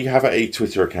 so we have a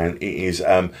Twitter account. It is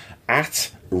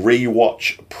at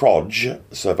RewatchProj.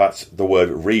 So that's the word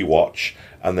rewatch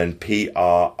and then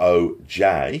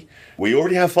PROJ. We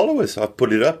already have followers. I've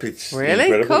put it up. It's really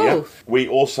incredible. cool. Yeah. We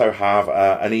also have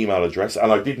an email address,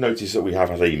 and I did notice that we have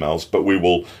had emails, but we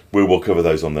will cover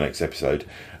those on the next episode.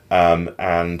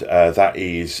 And that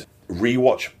is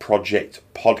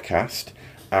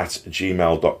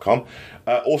rewatchprojectpodcast@gmail.com.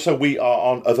 Also, we are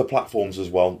on other platforms as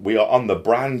well. We are on the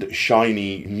brand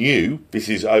shiny new. This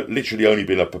is literally only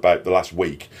been up about the last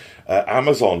week.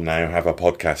 Amazon now have a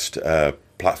podcast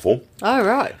platform. Oh,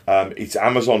 right. It's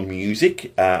Amazon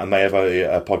Music, and they have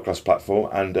a podcast platform.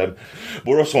 And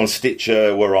we're also on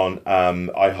Stitcher. We're on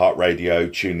iHeartRadio,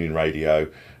 TuneIn Radio,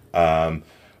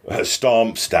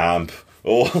 Stamp.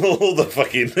 All the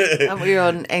fucking... And we're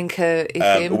on Anchor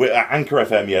FM. We're at Anchor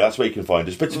FM, yeah, that's where you can find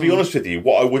us. But to be honest with you,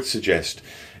 what I would suggest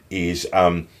is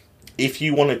if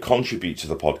you want to contribute to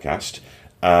the podcast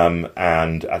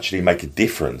and actually make a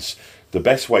difference, the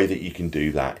best way that you can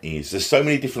do that is... There's so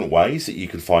many different ways that you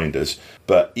can find us,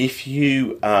 but if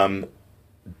you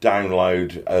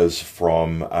download us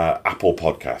from Apple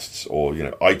Podcasts or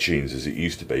iTunes as it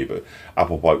used to be, but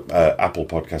Apple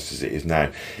Podcasts as it is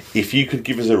now, if you could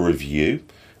give us a review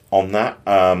on that,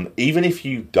 even if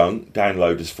you don't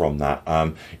download us from that,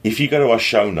 if you go to our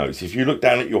show notes, if you look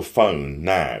down at your phone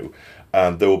now,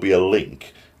 there will be a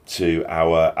link to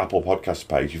our Apple Podcast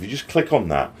page. If you just click on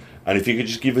that, and if you could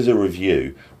just give us a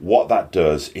review, what that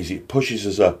does is it pushes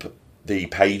us up the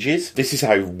pages. This is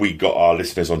how we got our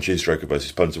listeners on Chinstroker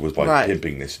versus Punter, was by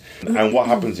pimping this. And what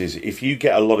happens is, if you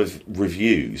get a lot of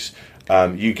reviews,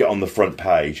 you get on the front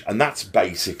page, and that's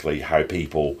basically how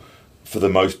people, for the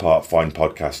most part, find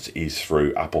podcasts, is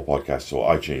through Apple Podcasts or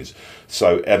iTunes.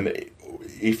 So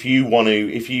if you want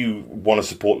to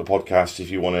support the podcast,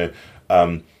 if you want to,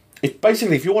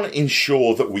 if you want to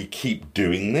ensure that we keep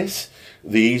doing this,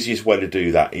 the easiest way to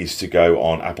do that is to go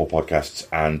on Apple Podcasts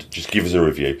and just give us a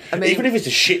review. Even if it's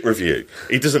a shit review,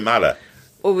 it doesn't matter.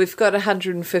 Well, we've got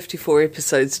 154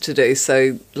 episodes to do,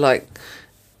 so, we're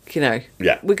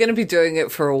going to be doing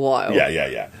it for a while.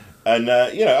 Yeah. And,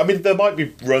 there might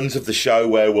be runs of the show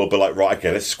where we'll be like, right,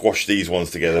 okay, let's squash these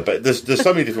ones together. But there's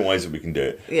so many different ways that we can do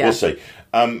it. Yeah. We'll see.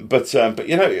 But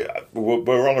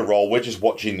we're on a roll. We're just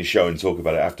watching the show and talk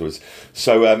about it afterwards.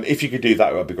 So if you could do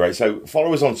that, it would be great. So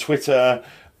follow us on Twitter.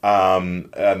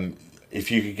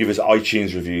 If you could give us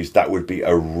iTunes reviews, that would be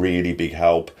a really big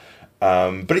help.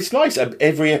 But it's nice.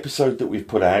 Every episode that we've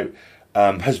put out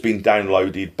has been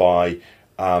downloaded by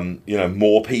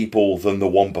more people than the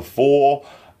one before.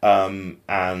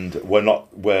 And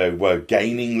we're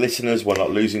gaining listeners. We're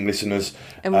not losing listeners.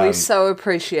 And we so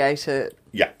appreciate it.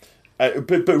 Yeah.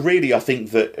 But really, I think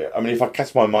that, if I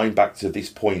cast my mind back to this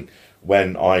point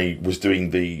when I was doing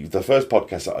the first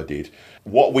podcast that I did,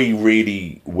 what we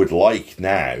really would like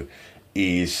now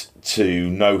is to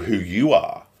know who you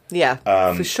are. Yeah,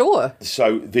 for sure.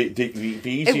 So the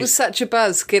easiest... It was such a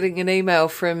buzz getting an email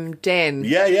from Dan.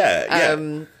 Yeah.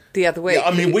 The other week.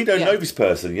 Yeah, we don't know this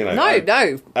person,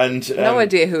 No. And no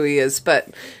idea who he is, but...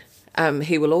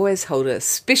 he will always hold a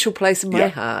special place in my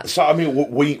heart. So,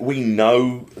 we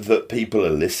know that people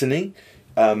are listening,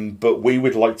 but we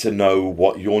would like to know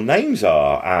what your names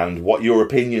are and what your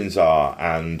opinions are.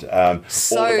 And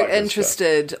so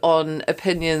interested on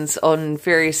opinions on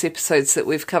various episodes that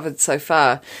we've covered so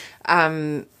far.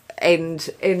 And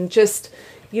just,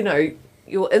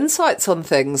 your insights on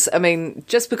things.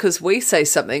 Just because we say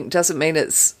something doesn't mean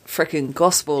it's freaking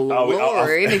gospel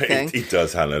or anything. It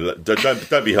does, Hannah.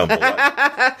 Don't be humble.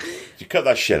 You cut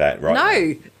that shit out, right?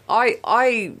 No,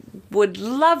 I would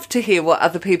love to hear what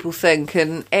other people think,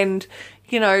 and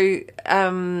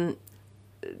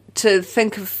to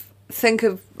think of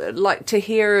to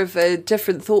hear of a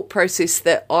different thought process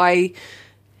that I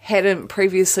hadn't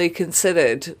previously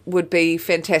considered would be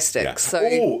fantastic. Yeah.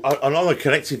 So, and on a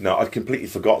connected note, I'd completely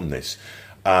forgotten this.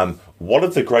 One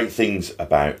of the great things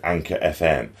about Anchor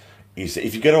FM is that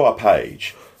if you go to our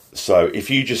page, so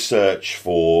if you just search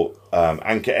for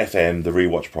Anchor FM, the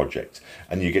Rewatch Project,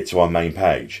 and you get to our main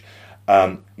page,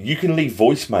 you can leave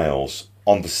voicemails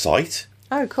on the site.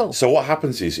 Oh, cool. So what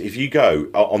happens is, if you go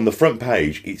on the front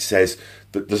page, it says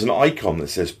that there's an icon that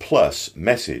says plus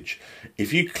message.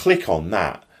 If you click on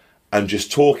that and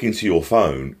just talk into your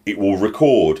phone, it will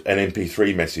record an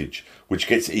MP3 message, which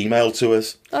gets emailed to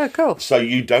us. Oh, cool. So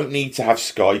you don't need to have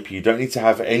Skype. You don't need to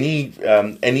have any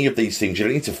of these things. You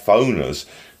don't need to phone us.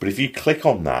 But if you click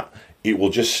on that, it will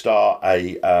just start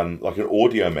a like an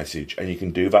audio message, and you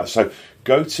can do that. So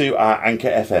go to our Anchor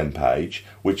FM page,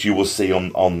 which you will see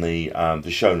on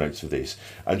the show notes of this,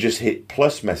 and just hit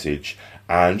plus message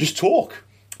and just talk.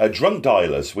 Drunk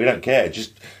dialers, we don't care.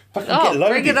 Just fucking get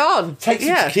loaded. Bring it on. Take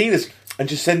some tequilas and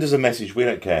just send us a message. We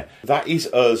don't care. That is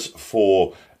us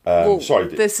for.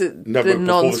 This is the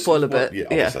non-spoiler bit. Yeah,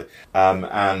 obviously.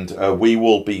 And we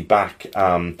will be back.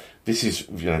 This is,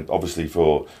 obviously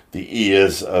for the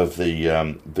ears of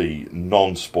the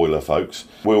non-spoiler folks.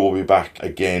 We will be back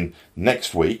again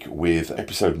next week with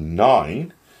episode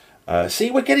 9.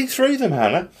 See, we're getting through them,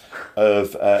 Hannah.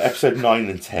 Of episode 9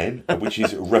 and 10, which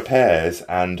is repairs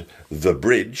and the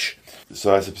bridge.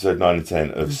 So that's episode 9 and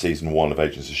 10 of season 1 of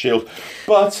Agents of S.H.I.E.L.D.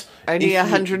 But only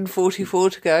 144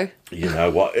 to go. You know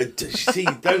what? See,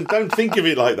 don't think of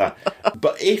it like that.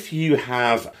 But if you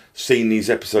have seen these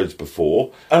episodes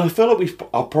before, and I feel like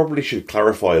I probably should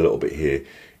clarify a little bit here,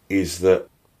 is that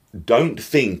don't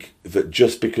think that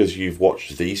just because you've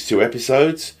watched these 2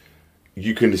 episodes,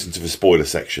 you can listen to the spoiler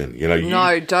section.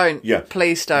 No, don't. Yeah,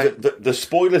 please don't. The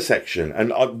spoiler section,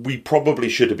 and we probably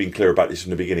should have been clear about this from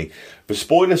the beginning. The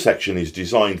spoiler section is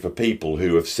designed for people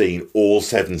who have seen all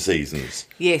 7 seasons.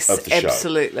 Yes, of the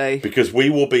absolutely. Show. Because we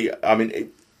will be.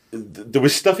 There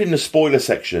was stuff in the spoiler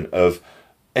section of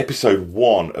episode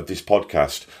 1 of this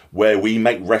podcast where we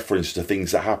make reference to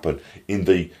things that happen in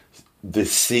the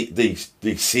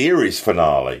series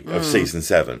finale of season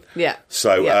 7. Yeah.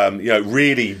 So,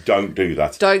 really don't do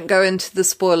that. Don't go into the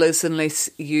spoilers unless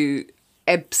you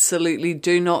absolutely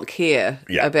do not care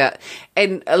about.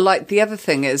 And the other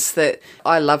thing is that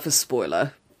I love a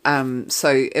spoiler,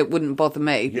 so it wouldn't bother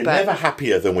me. You're never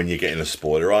happier than when you're getting a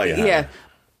spoiler, are you, Hannah? Yeah,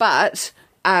 but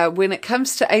when it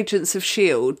comes to Agents of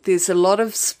S.H.I.E.L.D., there's a lot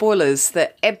of spoilers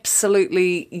that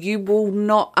absolutely you will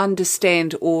not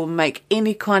understand or make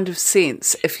any kind of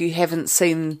sense if you haven't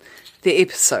seen the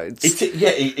episodes.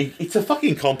 It's a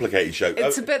fucking complicated show.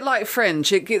 It's a bit like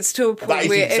Fringe. It gets to a point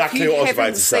where exactly if you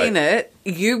haven't seen it,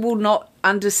 you will not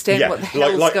understand what the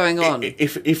hell's going on.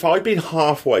 If I'd been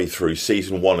halfway through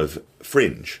season 1 of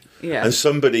Fringe, and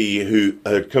somebody who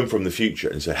had come from the future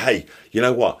and said, hey, you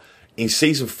know what? In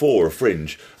season 4 of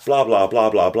Fringe, blah, blah, blah,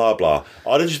 blah, blah, blah,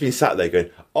 I'd have just been sat there going,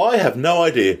 I have no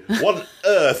idea what on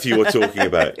earth you were talking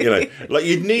about.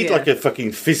 You'd need a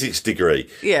fucking physics degree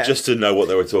just to know what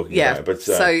they were talking about. But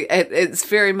so it's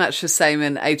very much the same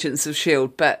in Agents of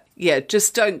S.H.I.E.L.D. But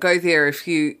just don't go there if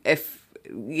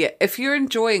you're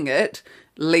enjoying it,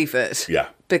 leave it. Yeah.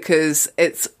 Because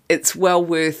it's well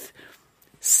worth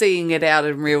seeing it out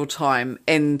in real time.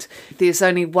 And there's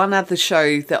only one other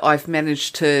show that I've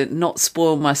managed to not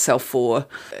spoil myself for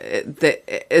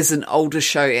that is an older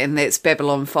show, and that's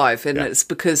Babylon 5. And it's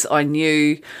because I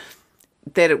knew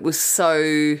that it was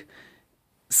so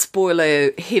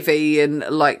spoiler heavy and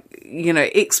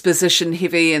exposition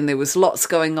heavy, and there was lots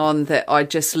going on that I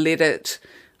just let it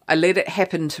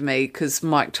happen to me because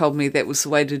Mike told me that was the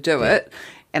way to do it.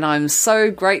 And I'm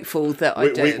so grateful that I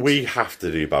did. We have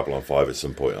to do Babylon 5 at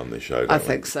some point on this show, don't I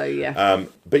think so, yeah.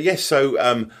 But yes,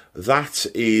 so that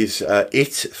is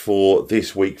it for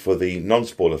this week for the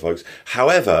non-spoiler folks.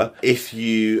 However, if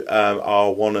you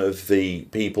are one of the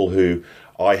people who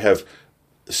I have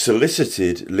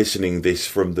solicited listening this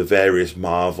from the various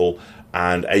Marvel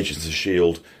and Agents of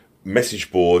S.H.I.E.L.D.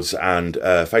 message boards and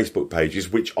Facebook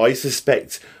pages, which I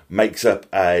suspect makes up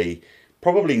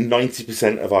probably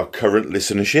 90% of our current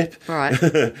listenership. Right.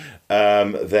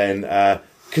 Then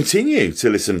continue to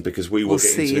listen because we'll get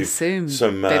see into you soon,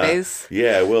 some.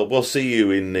 We'll see you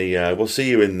in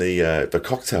the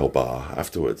cocktail bar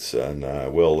afterwards, and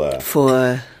we'll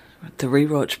for the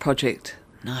rewatch project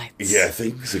nights. Yeah,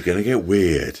 things are gonna get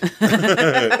weird.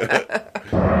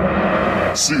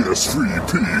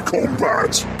 CS3P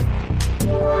Combat.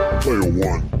 Player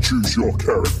 1, choose your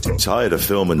character. Tired of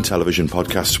film and television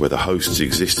podcasts where the hosts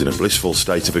exist in a blissful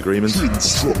state of agreement?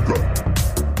 Instructor.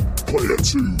 Player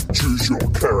 2, choose your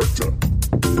character.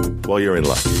 Well, you're in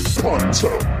luck.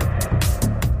 Punter.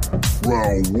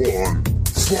 Round 1,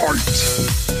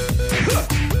 fight!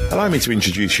 Allow me to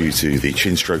introduce you to the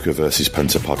Chinstroker vs.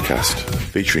 Punter podcast,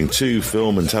 featuring 2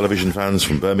 film and television fans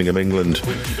from Birmingham, England,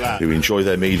 who enjoy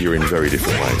their media in very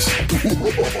different ways.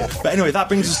 But anyway, that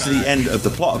brings us to the end of the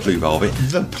plot of Blue Velvet.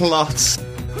 The plot.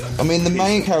 I mean, the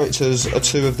main characters are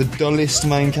 2 of the dullest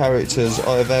main characters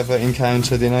I've ever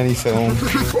encountered in any film.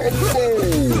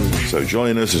 So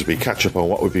join us as we catch up on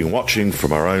what we've been watching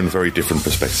from our own very different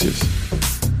perspectives.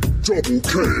 Double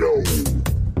KO.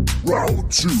 Round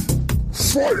 2.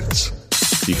 Fight!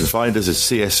 You can find us at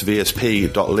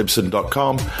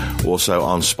csvsp.libsyn.com, also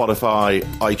on Spotify,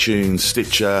 iTunes,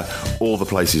 Stitcher, all the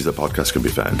places that podcasts can be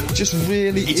found. Just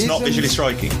really It's not visually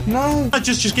striking. No.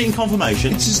 Just getting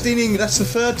confirmation. It's just in. That's the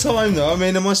third time, though. I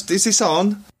mean, is this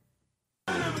on?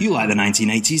 You like the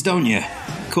 1980s, don't you?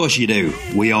 Of course you do.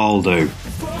 We all do.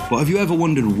 But have you ever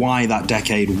wondered why that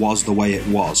decade was the way it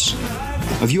was?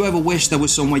 Have you ever wished there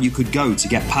was somewhere you could go to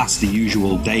get past the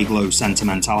usual day-glow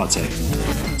sentimentality?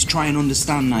 To try and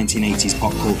understand 1980s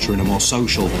pop culture in a more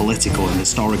social, political and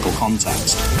historical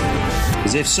context?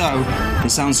 Because if so,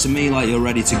 it sounds to me like you're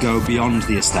ready to go beyond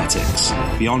the aesthetics,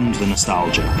 beyond the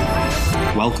nostalgia.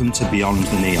 Welcome to Beyond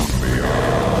the Neon.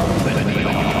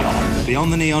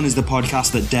 Beyond the Neon is the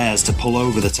podcast that dares to pull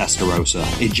over the Testarossa,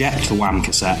 eject the Wham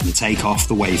cassette and take off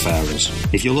the Wayfarers.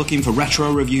 If you're looking for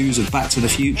retro reviews of Back to the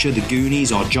Future, The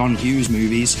Goonies or John Hughes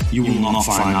movies, you will not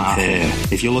find that here.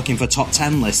 If you're looking for top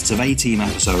 10 lists of A-Team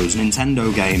episodes,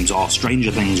 Nintendo games or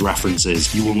Stranger Things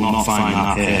references, you will not find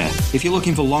that here. If you're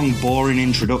looking for long boring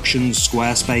introductions,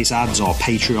 Squarespace ads or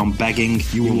Patreon begging,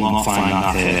 you will not find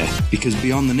that here. Because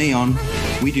Beyond the Neon,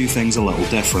 we do things a little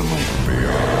differently.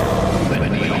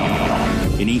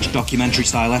 In each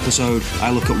documentary-style episode,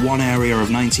 I look at one area of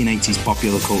 1980s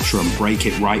popular culture and break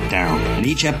it right down. And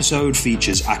each episode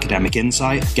features academic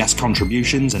insight, guest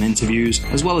contributions and interviews,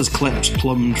 as well as clips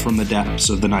plumbed from the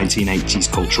depths of the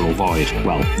 1980s cultural void.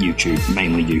 Well, YouTube,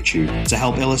 mainly YouTube, to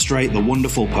help illustrate the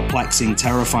wonderful, perplexing,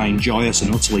 terrifying, joyous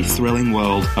and utterly thrilling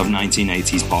world of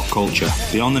 1980s pop culture.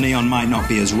 Beyond the Neon might not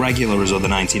be as regular as other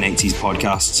 1980s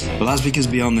podcasts, but that's because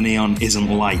Beyond the Neon isn't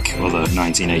like other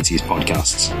 1980s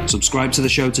podcasts. Subscribe to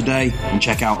the show today and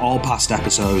check out all past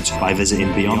episodes by visiting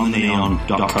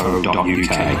beyondtheneon.co.uk.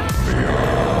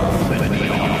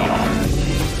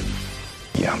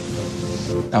 Yeah.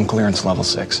 I'm clearance level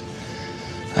 6.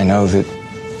 I know that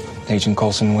Agent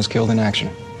Coulson was killed in action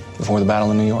before the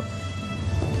battle in New York.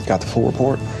 Got the full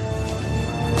report.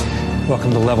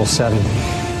 Welcome to level 7.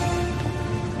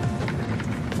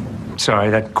 Sorry,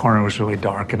 that corner was really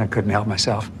dark and I couldn't help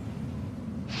myself.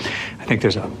 I think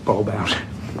there's a bulb out.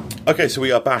 Okay, so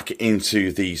we are back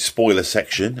into the spoiler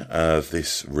section of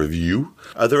this review.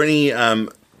 Are there any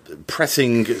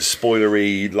pressing,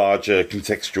 spoilery, larger,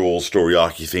 contextual, story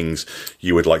archy things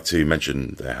you would like to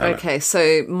mention there, Hannah? Okay,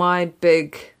 so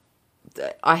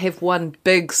I have one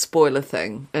big spoiler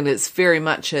thing, and it's very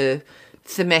much a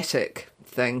thematic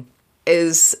thing,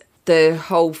 is the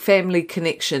whole family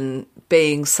connection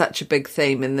being such a big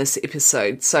theme in this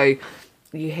episode. So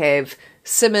you have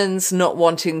Simmons not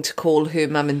wanting to call her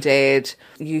mum and dad.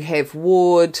 You have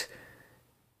Ward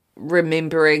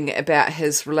remembering about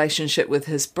his relationship with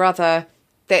his brother.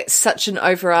 That's such an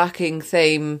overarching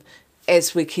theme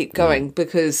as we keep going,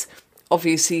 because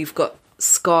obviously you've got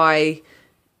Skye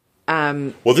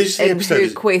this is her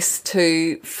quest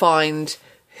to find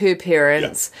her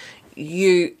parents.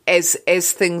 Yeah.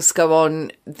 As things go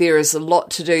on, there is a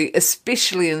lot to do,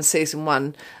 especially in season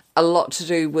 1, a lot to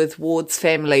do with Ward's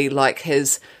family, like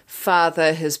his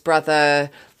father, his brother,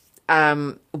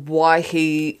 why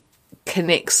he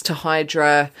connects to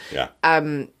Hydra. Yeah.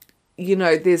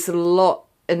 There's a lot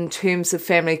in terms of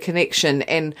family connection,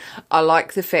 and I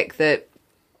like the fact that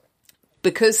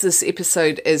because this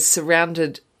episode is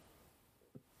surrounded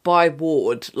by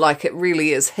Ward, like it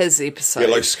really is his episode. Yeah,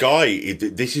 like Skye,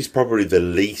 this is probably the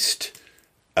least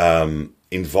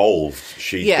involved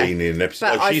she's been in an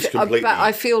episode. But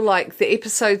I feel like the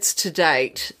episodes to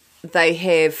date, they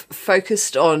have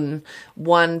focused on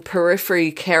one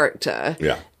periphery character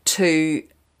to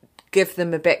give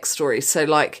them a backstory. So,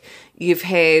 like, you've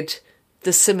had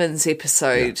the Simmons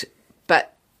episode,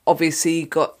 but obviously you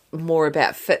got more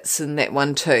about Fitz in that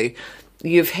one too.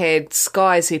 You've had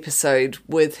Skye's episode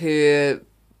with her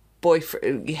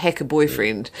hacker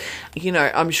boyfriend.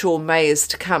 I'm sure May is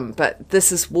to come, but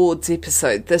this is Ward's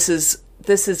episode. This is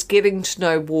getting to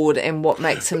know Ward and what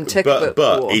makes him tick a bit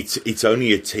more. It's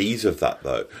only a tease of that,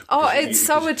 though. Oh, it's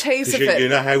a tease of it. You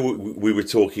know how we were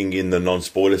talking in the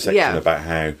non-spoiler section about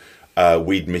how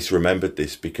we'd misremembered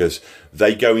this, because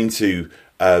they go into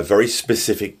very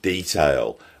specific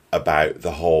detail about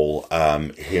the whole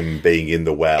him being in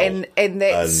the well, and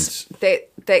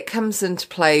that comes into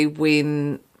play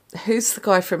when who's the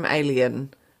guy from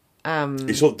Alien?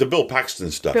 It's all the Bill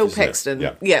Paxton stuff. Bill Paxton,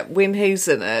 when he's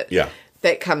in it,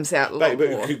 that comes out a lot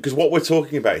more. Because what we're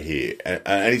talking about here,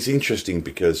 and it's interesting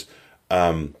because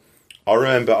I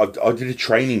remember I did a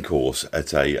training course at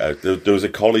there was a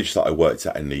college that I worked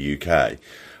at in the UK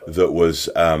that was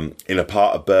in a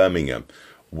part of Birmingham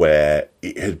where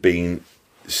it had been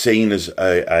seen as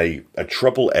a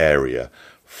trouble area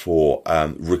for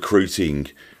recruiting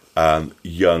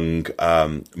young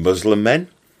Muslim men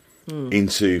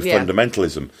into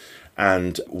fundamentalism.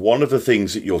 And one of the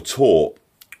things that you're taught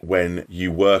when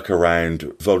you work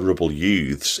around vulnerable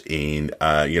youths in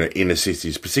inner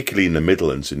cities, particularly in the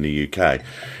Midlands in the UK,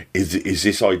 is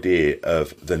this idea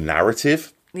of the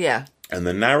narrative. Yeah. And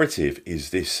the narrative is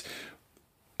this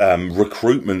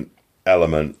recruitment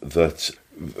element that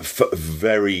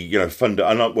very,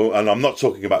 and I'm not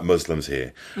talking about Muslims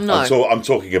here. No. I'm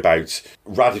talking about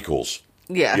radicals.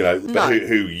 Yeah.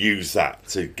 Who use that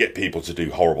to get people to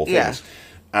do horrible things.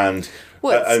 Yeah. And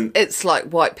it's like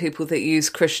white people that use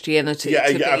Christianity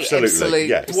to be absolutely. absolute.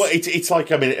 Yeah. Well, it's like,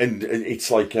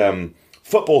 it's like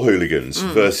football hooligans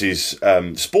versus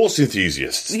sports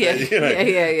enthusiasts. Yeah.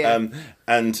 Yeah.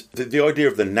 And the idea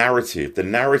of the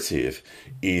narrative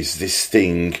is this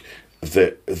thing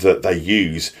that they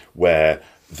use where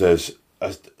there's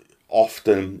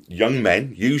often young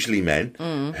men, usually men,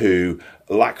 who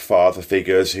lack father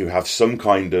figures, who have some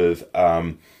kind of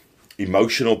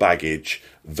emotional baggage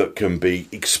that can be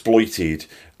exploited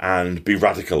and be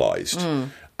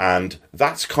radicalised. And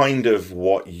that's kind of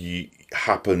what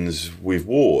happens with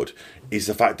Ward, is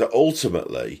the fact that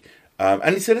ultimately...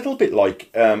 and it's a little bit like,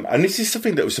 and this is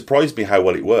something that surprised me how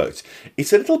well it worked.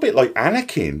 It's a little bit like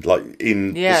Anakin, like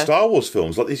in the Star Wars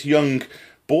films, like this young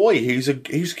boy he's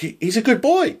a good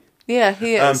boy. Yeah,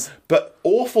 he is. But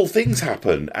awful things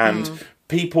happen, and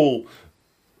people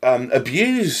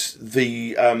abuse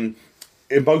the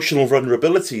emotional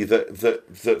vulnerability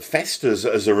that festers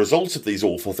as a result of these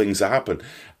awful things that happen,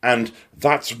 and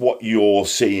that's what you're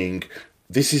seeing.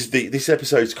 This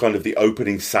episode's kind of the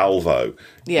opening salvo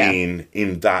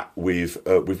in that with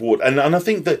Ward, and I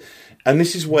think that, and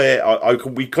this is where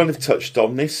we kind of touched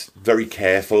on this very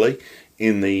carefully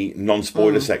in the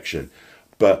non-spoiler section,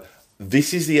 but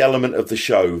this is the element of the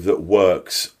show that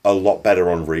works a lot better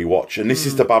on rewatch, and this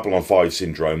is the Babylon 5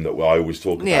 syndrome that I always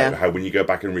talk about. How when you go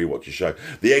back and rewatch a show,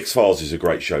 The X-Files is a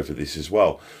great show for this as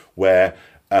well, where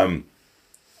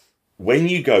when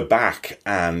you go back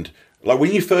and like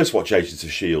when you first watch Agents of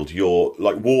S.H.I.E.L.D., you're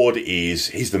like, Ward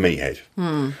he's the meathead.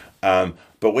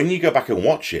 But when you go back and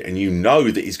watch it and you know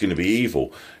that he's going to be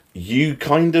evil, you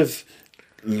kind of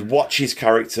watch his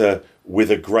character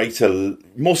with a greater,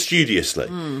 more studiously.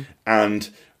 And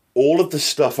all of the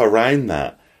stuff around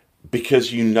that,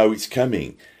 because you know it's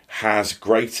coming, has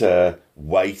greater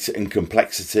weight and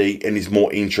complexity and is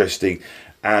more interesting.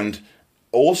 And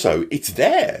also, it's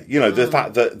there. The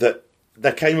fact that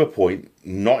there came a point,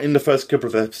 not in the first couple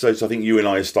of episodes, I think you and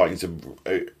I are starting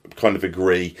to kind of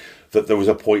agree that there was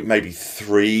a point maybe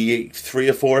three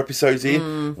or four episodes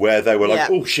in where they were like,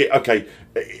 oh shit, okay,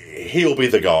 he'll be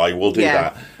the guy, we'll do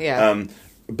that. Yeah.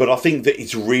 But I think that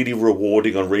it's really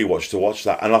rewarding on rewatch to watch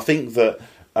that. And I think that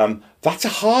that's a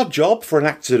hard job for an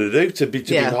actor to do, to be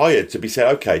hired, to be said,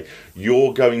 okay,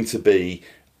 you're going to be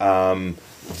the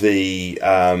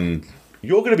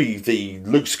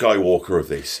Luke Skywalker of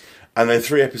this. And then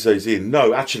 3 episodes in,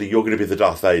 no, actually, you're going to be the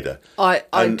Darth Vader. I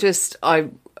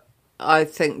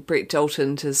think Brett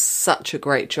Dalton does such a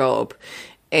great job,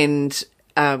 and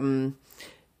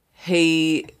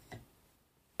he,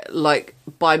 like,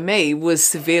 by me, was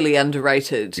severely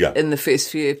underrated in the first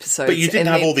few episodes. But you didn't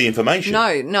have all the information.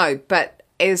 No, but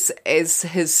as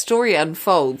his story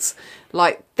unfolds,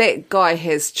 like, that guy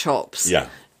has chops. Yeah.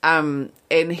 And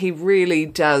he really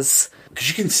does... Because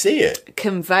you can see it.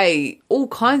 Convey all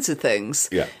kinds of things.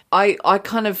 Yeah. I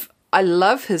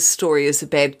love his story as a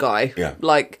bad guy. Yeah.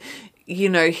 Like,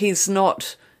 he's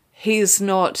not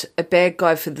a bad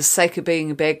guy for the sake of being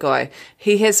a bad guy.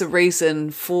 He has a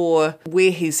reason for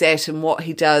where he's at and what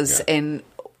he does and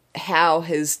how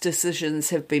his decisions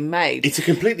have been made. It's a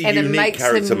completely unique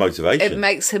character motivation. It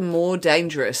makes him more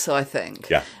dangerous, I think.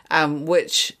 Yeah.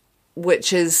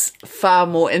 Which is far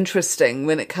more interesting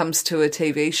when it comes to a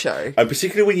TV show. And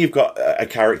particularly when you've got a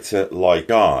character like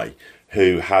Guy,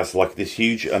 who has like this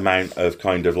huge amount of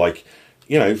kind of like,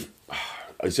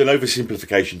 it's an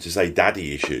oversimplification to say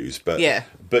daddy issues, but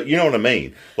you know what I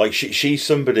mean? Like she's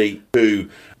somebody who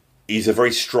is a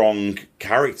very strong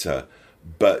character,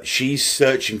 but she's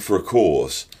searching for a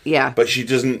cause. Yeah. But she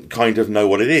doesn't kind of know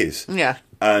what it is. Yeah.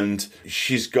 And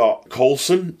she's got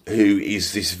Coulson, who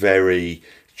is this very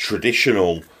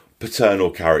traditional paternal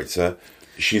character.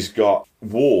 She's got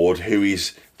Ward, who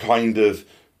is kind of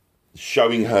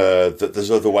showing her that there's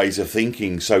other ways of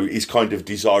thinking, so is kind of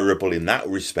desirable in that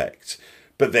respect.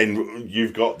 But then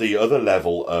you've got the other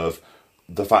level of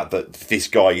the fact that this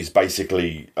guy is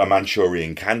basically a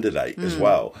Manchurian candidate as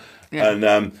well. Yeah.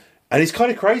 And it's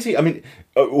kind of crazy. I mean,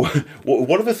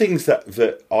 one of the things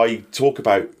that I talk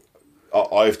about,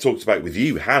 I've talked about with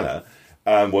you, Hannah,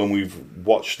 when we've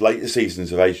watched later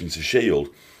seasons of Agents of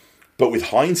S.H.I.E.L.D., but with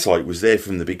hindsight was there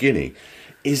from the beginning,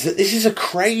 is that this is a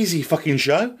crazy fucking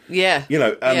show. Yeah. You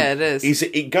know, yeah, it is.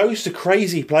 It goes to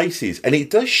crazy places and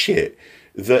it does shit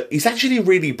that is actually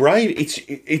really brave.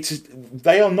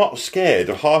 They are not scared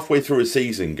of halfway through a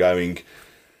season going,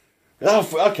 oh,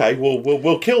 okay,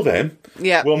 we'll kill them.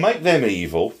 Yeah. We'll make them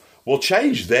evil. We'll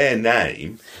change their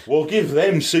name. We'll give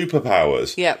them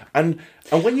superpowers. Yeah. And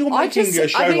when you're making a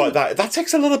show like that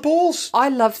takes a lot of balls. I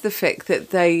love the fact that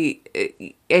they,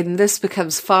 and this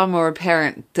becomes far more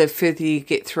apparent the further you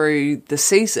get through the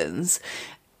seasons,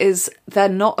 is they're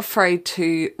not afraid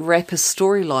to wrap a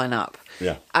storyline up.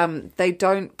 Yeah. They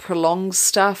don't prolong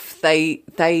stuff. They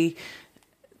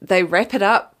wrap it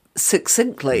up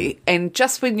succinctly, and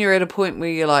just when you're at a point where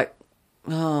you're like,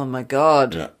 oh my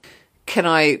God, can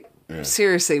I...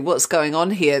 Seriously, what's going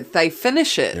on here? They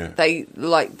finish it. Yeah. They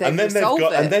resolve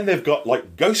it. And then they've got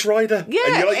like Ghost Rider. Yeah,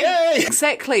 and you're like, yay!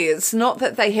 Exactly. It's not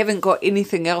that they haven't got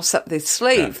anything else up their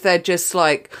sleeve. Yeah. They're just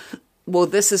like, well,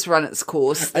 this has run its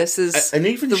course. This is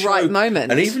right moment.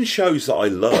 And even shows that I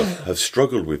love have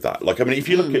struggled with that. Like, I mean, if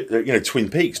you look at Twin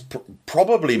Peaks,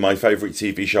 probably my favourite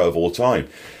TV show of all time.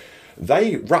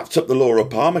 They wrapped up the Laura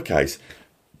Palmer case.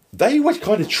 They were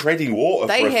kind of treading water.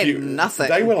 They had nothing.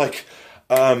 They were like.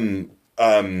 I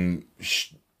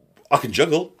can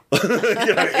juggle.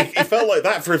 It felt like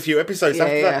that for a few episodes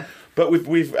after that. But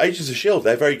with Agents of S.H.I.E.L.D.,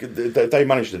 they're very good. They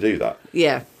managed to do that.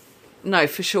 Yeah. No,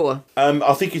 for sure.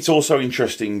 I think it's also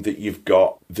interesting that you've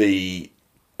got the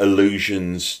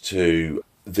allusions to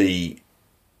the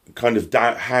kind of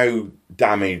how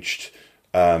damaged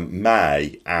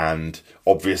May and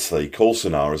obviously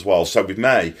Coulson are as well. So with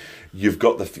May, you've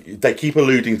got they keep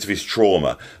alluding to this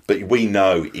trauma, but we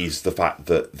know is the fact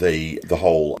that the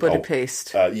whole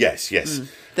Budapest. Yes.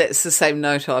 That's the same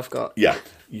note I've got. Yeah.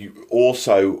 You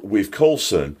also with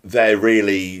Coulson, they're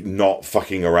really not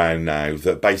fucking around now.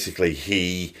 That basically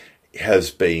he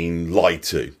has been lied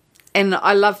to, and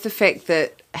I love the fact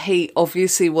that he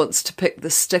obviously wants to pick the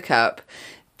stick up.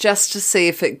 Just to see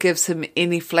if it gives him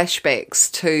any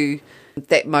flashbacks to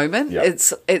that moment. Yep.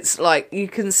 It's like you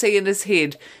can see in his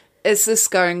head, is this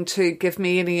going to give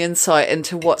me any insight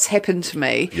into what's happened to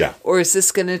me? Yeah. Or is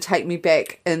this going to take me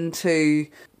back into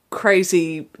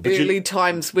crazy early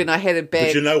times when I had a bad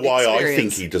But you know why experience? I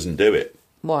think he doesn't do it?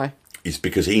 Why? It's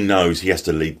because he knows he has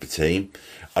to lead the team.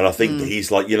 And I think that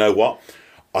he's like, you know what?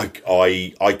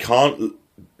 I can't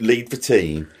lead the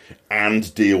team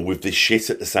and deal with this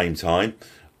shit at the same time.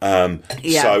 So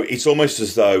it's almost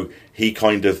as though he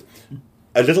kind of,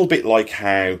 a little bit like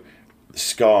how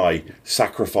Skye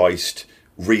sacrificed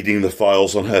reading the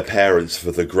files on her parents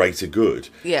for the greater good.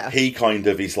 Yeah. He kind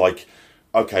of is like,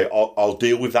 okay, I'll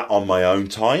deal with that on my own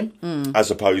time, as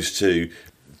opposed to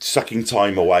sucking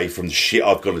time away from the shit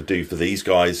I've got to do for these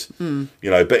guys. You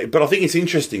know, but I think it's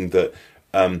interesting that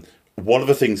one of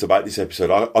the things about this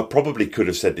episode, I probably could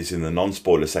have said this in the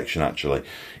non-spoiler section actually,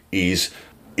 is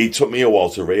it took me a while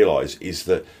to realise is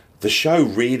that the show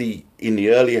really, in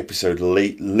the early episode,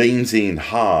 leans in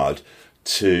hard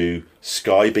to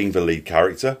Skye being the lead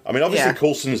character. I mean, obviously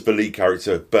Coulson's the lead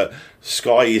character, but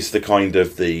Skye is the kind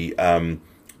of the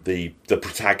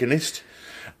protagonist.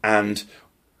 And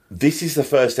this is the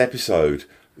first episode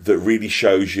that really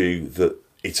shows you that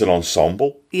it's an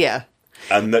ensemble. Yeah.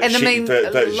 And that she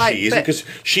isn't, because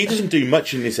she doesn't do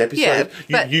much in this episode.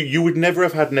 Yeah, you would never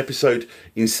have had an episode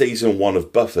in season 1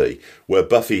 of Buffy where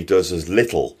Buffy does as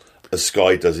little as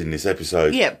Skye does in this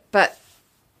episode. Yeah, but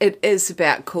it is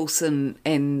about Coulson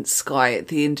and Skye at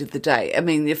the end of the day. I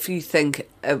mean, if you think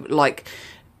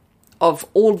of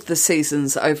all the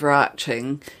seasons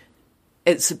overarching,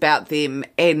 it's about them.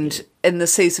 And in the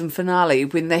season finale,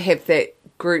 when they have that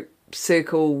group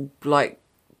circle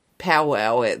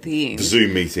powwow at the end. The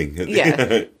Zoom meeting.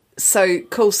 Yeah. So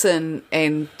Coulson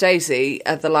and Daisy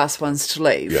are the last ones to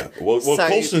leave. Yeah. Well,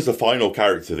 Coulson's the final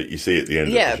character that you see at the end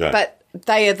of the show. Yeah, but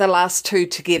they are the last two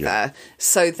together. Yeah.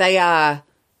 So they are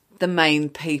the main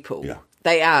people. Yeah.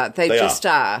 They are. They just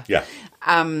are. Yeah.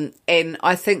 And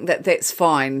I think that that's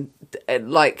fine.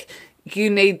 Like,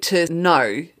 you need to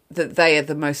know that they are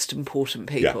the most important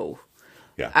people.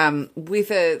 Yeah.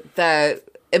 Whether they're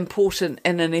important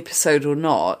in an episode or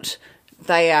not,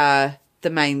 they are the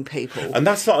main people. And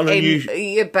that's not an unusual...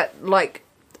 Yeah, but,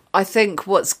 I think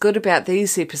what's good about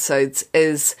these episodes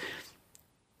is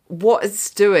what it's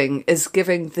doing is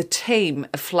giving the team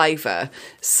a flavour.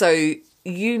 So,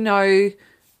 you know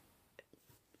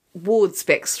Ward's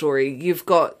backstory. You've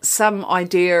got some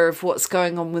idea of what's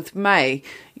going on with May.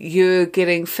 You're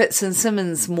getting Fitz and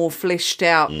Simmons more fleshed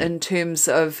out in terms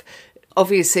of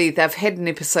obviously they've had an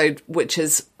episode which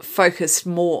is focused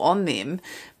more on them,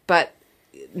 but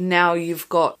now you've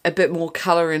got a bit more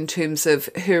colour in terms of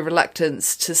her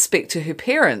reluctance to speak to her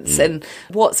parents and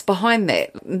what's behind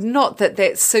that. Not that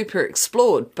that's super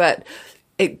explored, but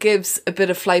it gives a bit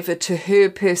of flavour to her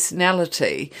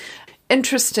personality.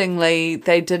 Interestingly,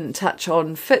 they didn't touch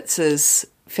on Fitz's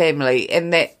family,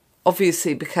 and that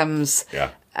obviously becomes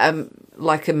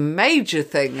like a major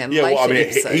thing in later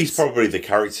episodes. He's probably the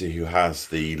character who has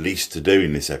the least to do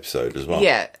in this episode as well.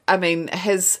 Yeah, I mean,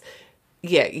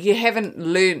 you haven't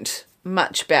learnt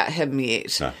much about him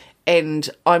yet. No. And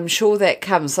I'm sure that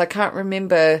comes. I can't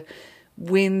remember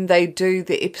when they do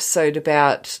the episode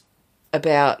about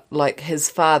like his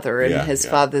father and his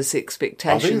father's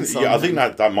expectations. I think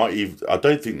that might even. I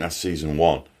don't think that's season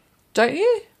 1. Don't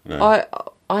you? No.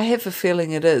 I have a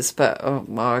feeling it is, but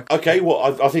okay.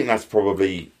 Well, I think that's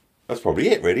probably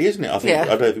it, really, isn't it? I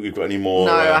don't think we've got any more.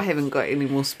 No, I haven't got any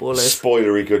more spoilers.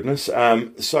 Spoilery goodness.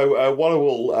 So what I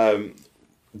will.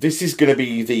 This is going to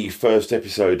be the first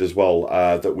episode as well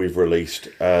that we've released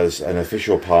as an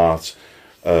official part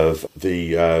of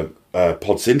the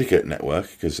Pod Syndicate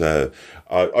network, because I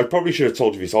probably should have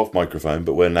told you this off microphone,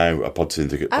 but we're now a Pod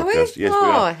Syndicate podcast. Are we? Yes, we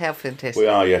are. How fantastic. We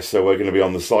are, yes. So we're going to be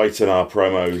on the site, and our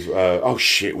promos... oh,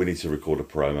 shit, we need to record a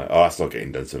promo. Oh, that's not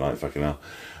getting done tonight, fucking hell.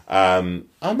 Oh,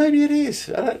 maybe it is.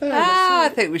 I don't know. I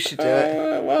think we should do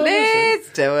it. Well, Let's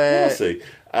do it. We'll see.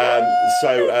 I've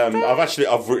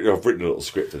written a little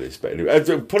script of this, but anyway,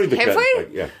 putting the have we?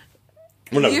 Yeah.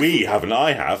 Well, no, we haven't.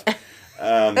 I have.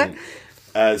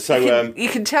 You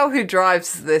can tell who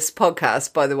drives this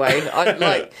podcast, by the way.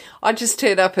 I just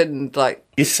turn up and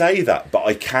You say that, but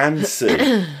I can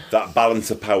see that balance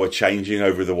of power changing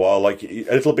over the while, like a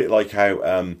little bit like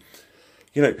how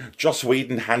Joss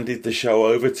Whedon handed the show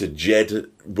over to Jed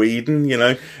Whedon.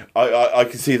 I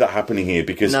can see that happening here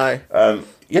because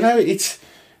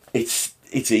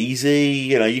it's easy,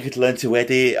 you could learn to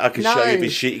edit. I could show you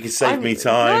this shit. You could save me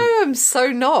time. No, I'm so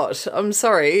not. I'm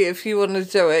sorry. If you want to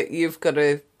do it, you've got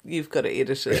to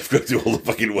edit it. You've got to do all the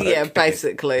fucking work. Yeah,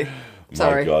 basically.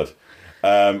 Sorry. My God.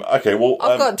 Okay. Well,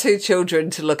 I've got 2 children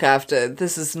to look after.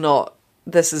 This is not my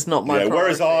priority.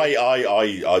 Whereas I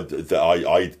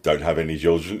don't have any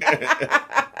children.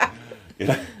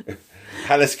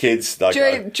 Hannah's kids.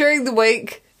 During the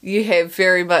week, you have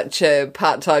very much a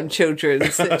part-time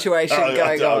children situation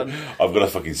going on. I've got a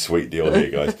fucking sweet deal here,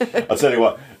 guys. I'll tell you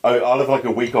what, I'll have like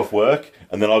a week off work,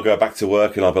 and then I'll go back to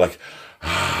work, and I'll be like,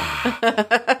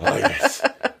 oh yes,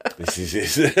 this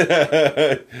is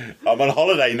it. I'm on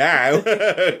holiday now.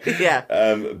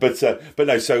 Yeah. But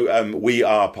no, so we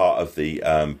are part of the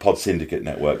Pod Syndicate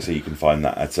network, so you can find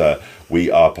that at We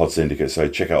Are Pod Syndicate. So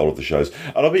check out all of the shows.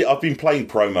 And I've been playing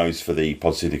promos for the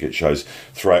Pod Syndicate shows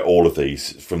throughout all of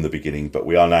these from the beginning, but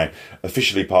we are now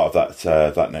officially part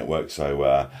of that network.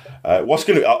 So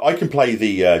I can play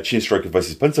the Chin Stroker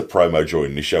versus Punter promo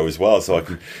during the show as well, so I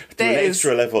can do an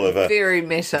extra level of very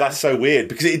meta. That's so weird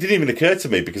because it didn't even occur to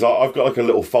me, because I've got like a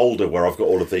little folder where I've got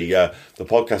all of the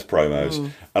podcast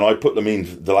promos, and I put them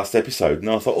in the last episode, and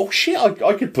I thought, oh shit,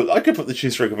 I could put the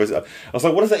Chin Stroker versus. I was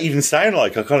like, what does that even sound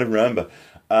like? I can't even remember.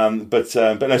 But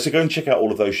no, so go and check out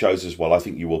all of those shows as well. I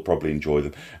think you will probably enjoy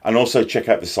them. And also check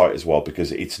out the site as well,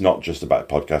 because it's not just about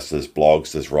podcasts. There's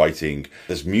blogs, there's writing,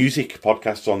 there's music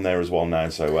podcasts on there as well now.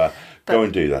 So go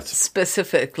and do that.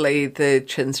 Specifically, the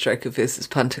Chin Stroker versus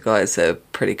Punter guys are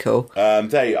pretty cool.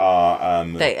 They are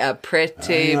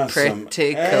pretty cool.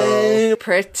 Pretty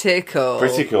cool.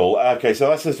 Pretty cool. Okay, so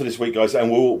that's it for this week, guys.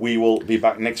 And we will be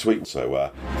back next week.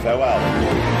 So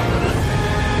farewell.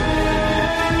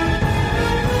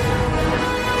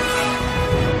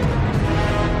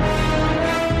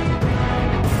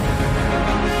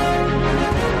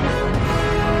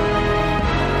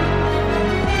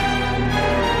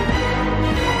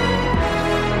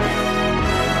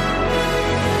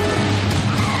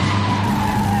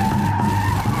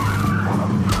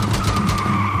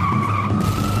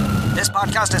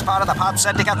 Podcast is part of the Pod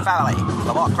Syndicate family.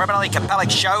 For more criminally compelling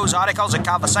shows, articles, and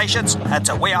conversations, head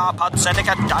to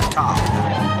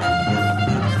wearePodsyndicate.com.